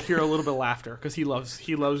 and then like hear a little bit of laughter because he loves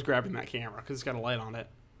grabbing that camera because it's got a light on it.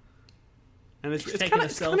 And it's kind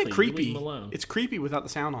of creepy. It's creepy without the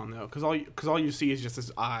sound on though, because all you see is just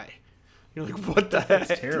his eye. You're like, what the heck?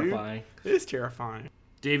 It's terrifying. Dude? It is terrifying.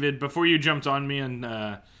 David, before you jumped on, me and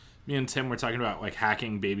Tim were talking about like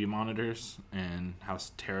hacking baby monitors and how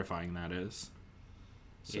terrifying that is.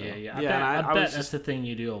 So, I bet that's the thing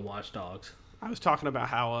you do on Watch Dogs. I was talking about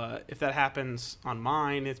how if that happens on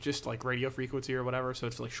mine, it's just like radio frequency or whatever, so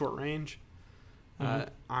it's like short range.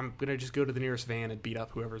 I'm gonna just go to the nearest van and beat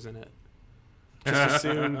up whoever's in it. Just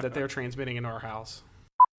assume that they're transmitting into our house.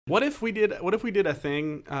 What if we did a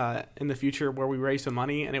thing in the future where we raise some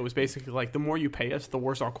money and it was basically like the more you pay us, the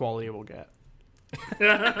worse our quality will get.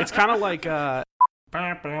 It's kind of like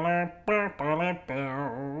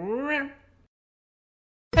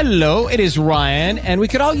Hello, it is Ryan, and we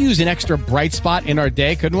could all use an extra bright spot in our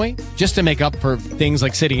day, couldn't we? Just to make up for things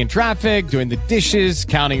like sitting in traffic, doing the dishes,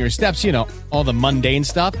 counting your steps, all the mundane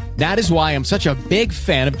stuff. That is why I'm such a big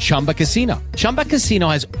fan of Chumba Casino. Chumba Casino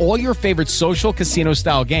has all your favorite social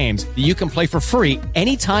casino-style games that you can play for free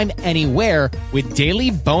anytime, anywhere with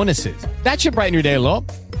daily bonuses. That should brighten your day a little.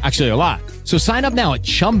 Actually, a lot. So sign up now at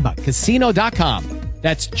ChumbaCasino.com.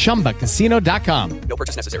 That's ChumbaCasino.com. No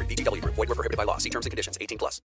purchase necessary. VGW Group. Void where prohibited by law. See terms and conditions. 18+.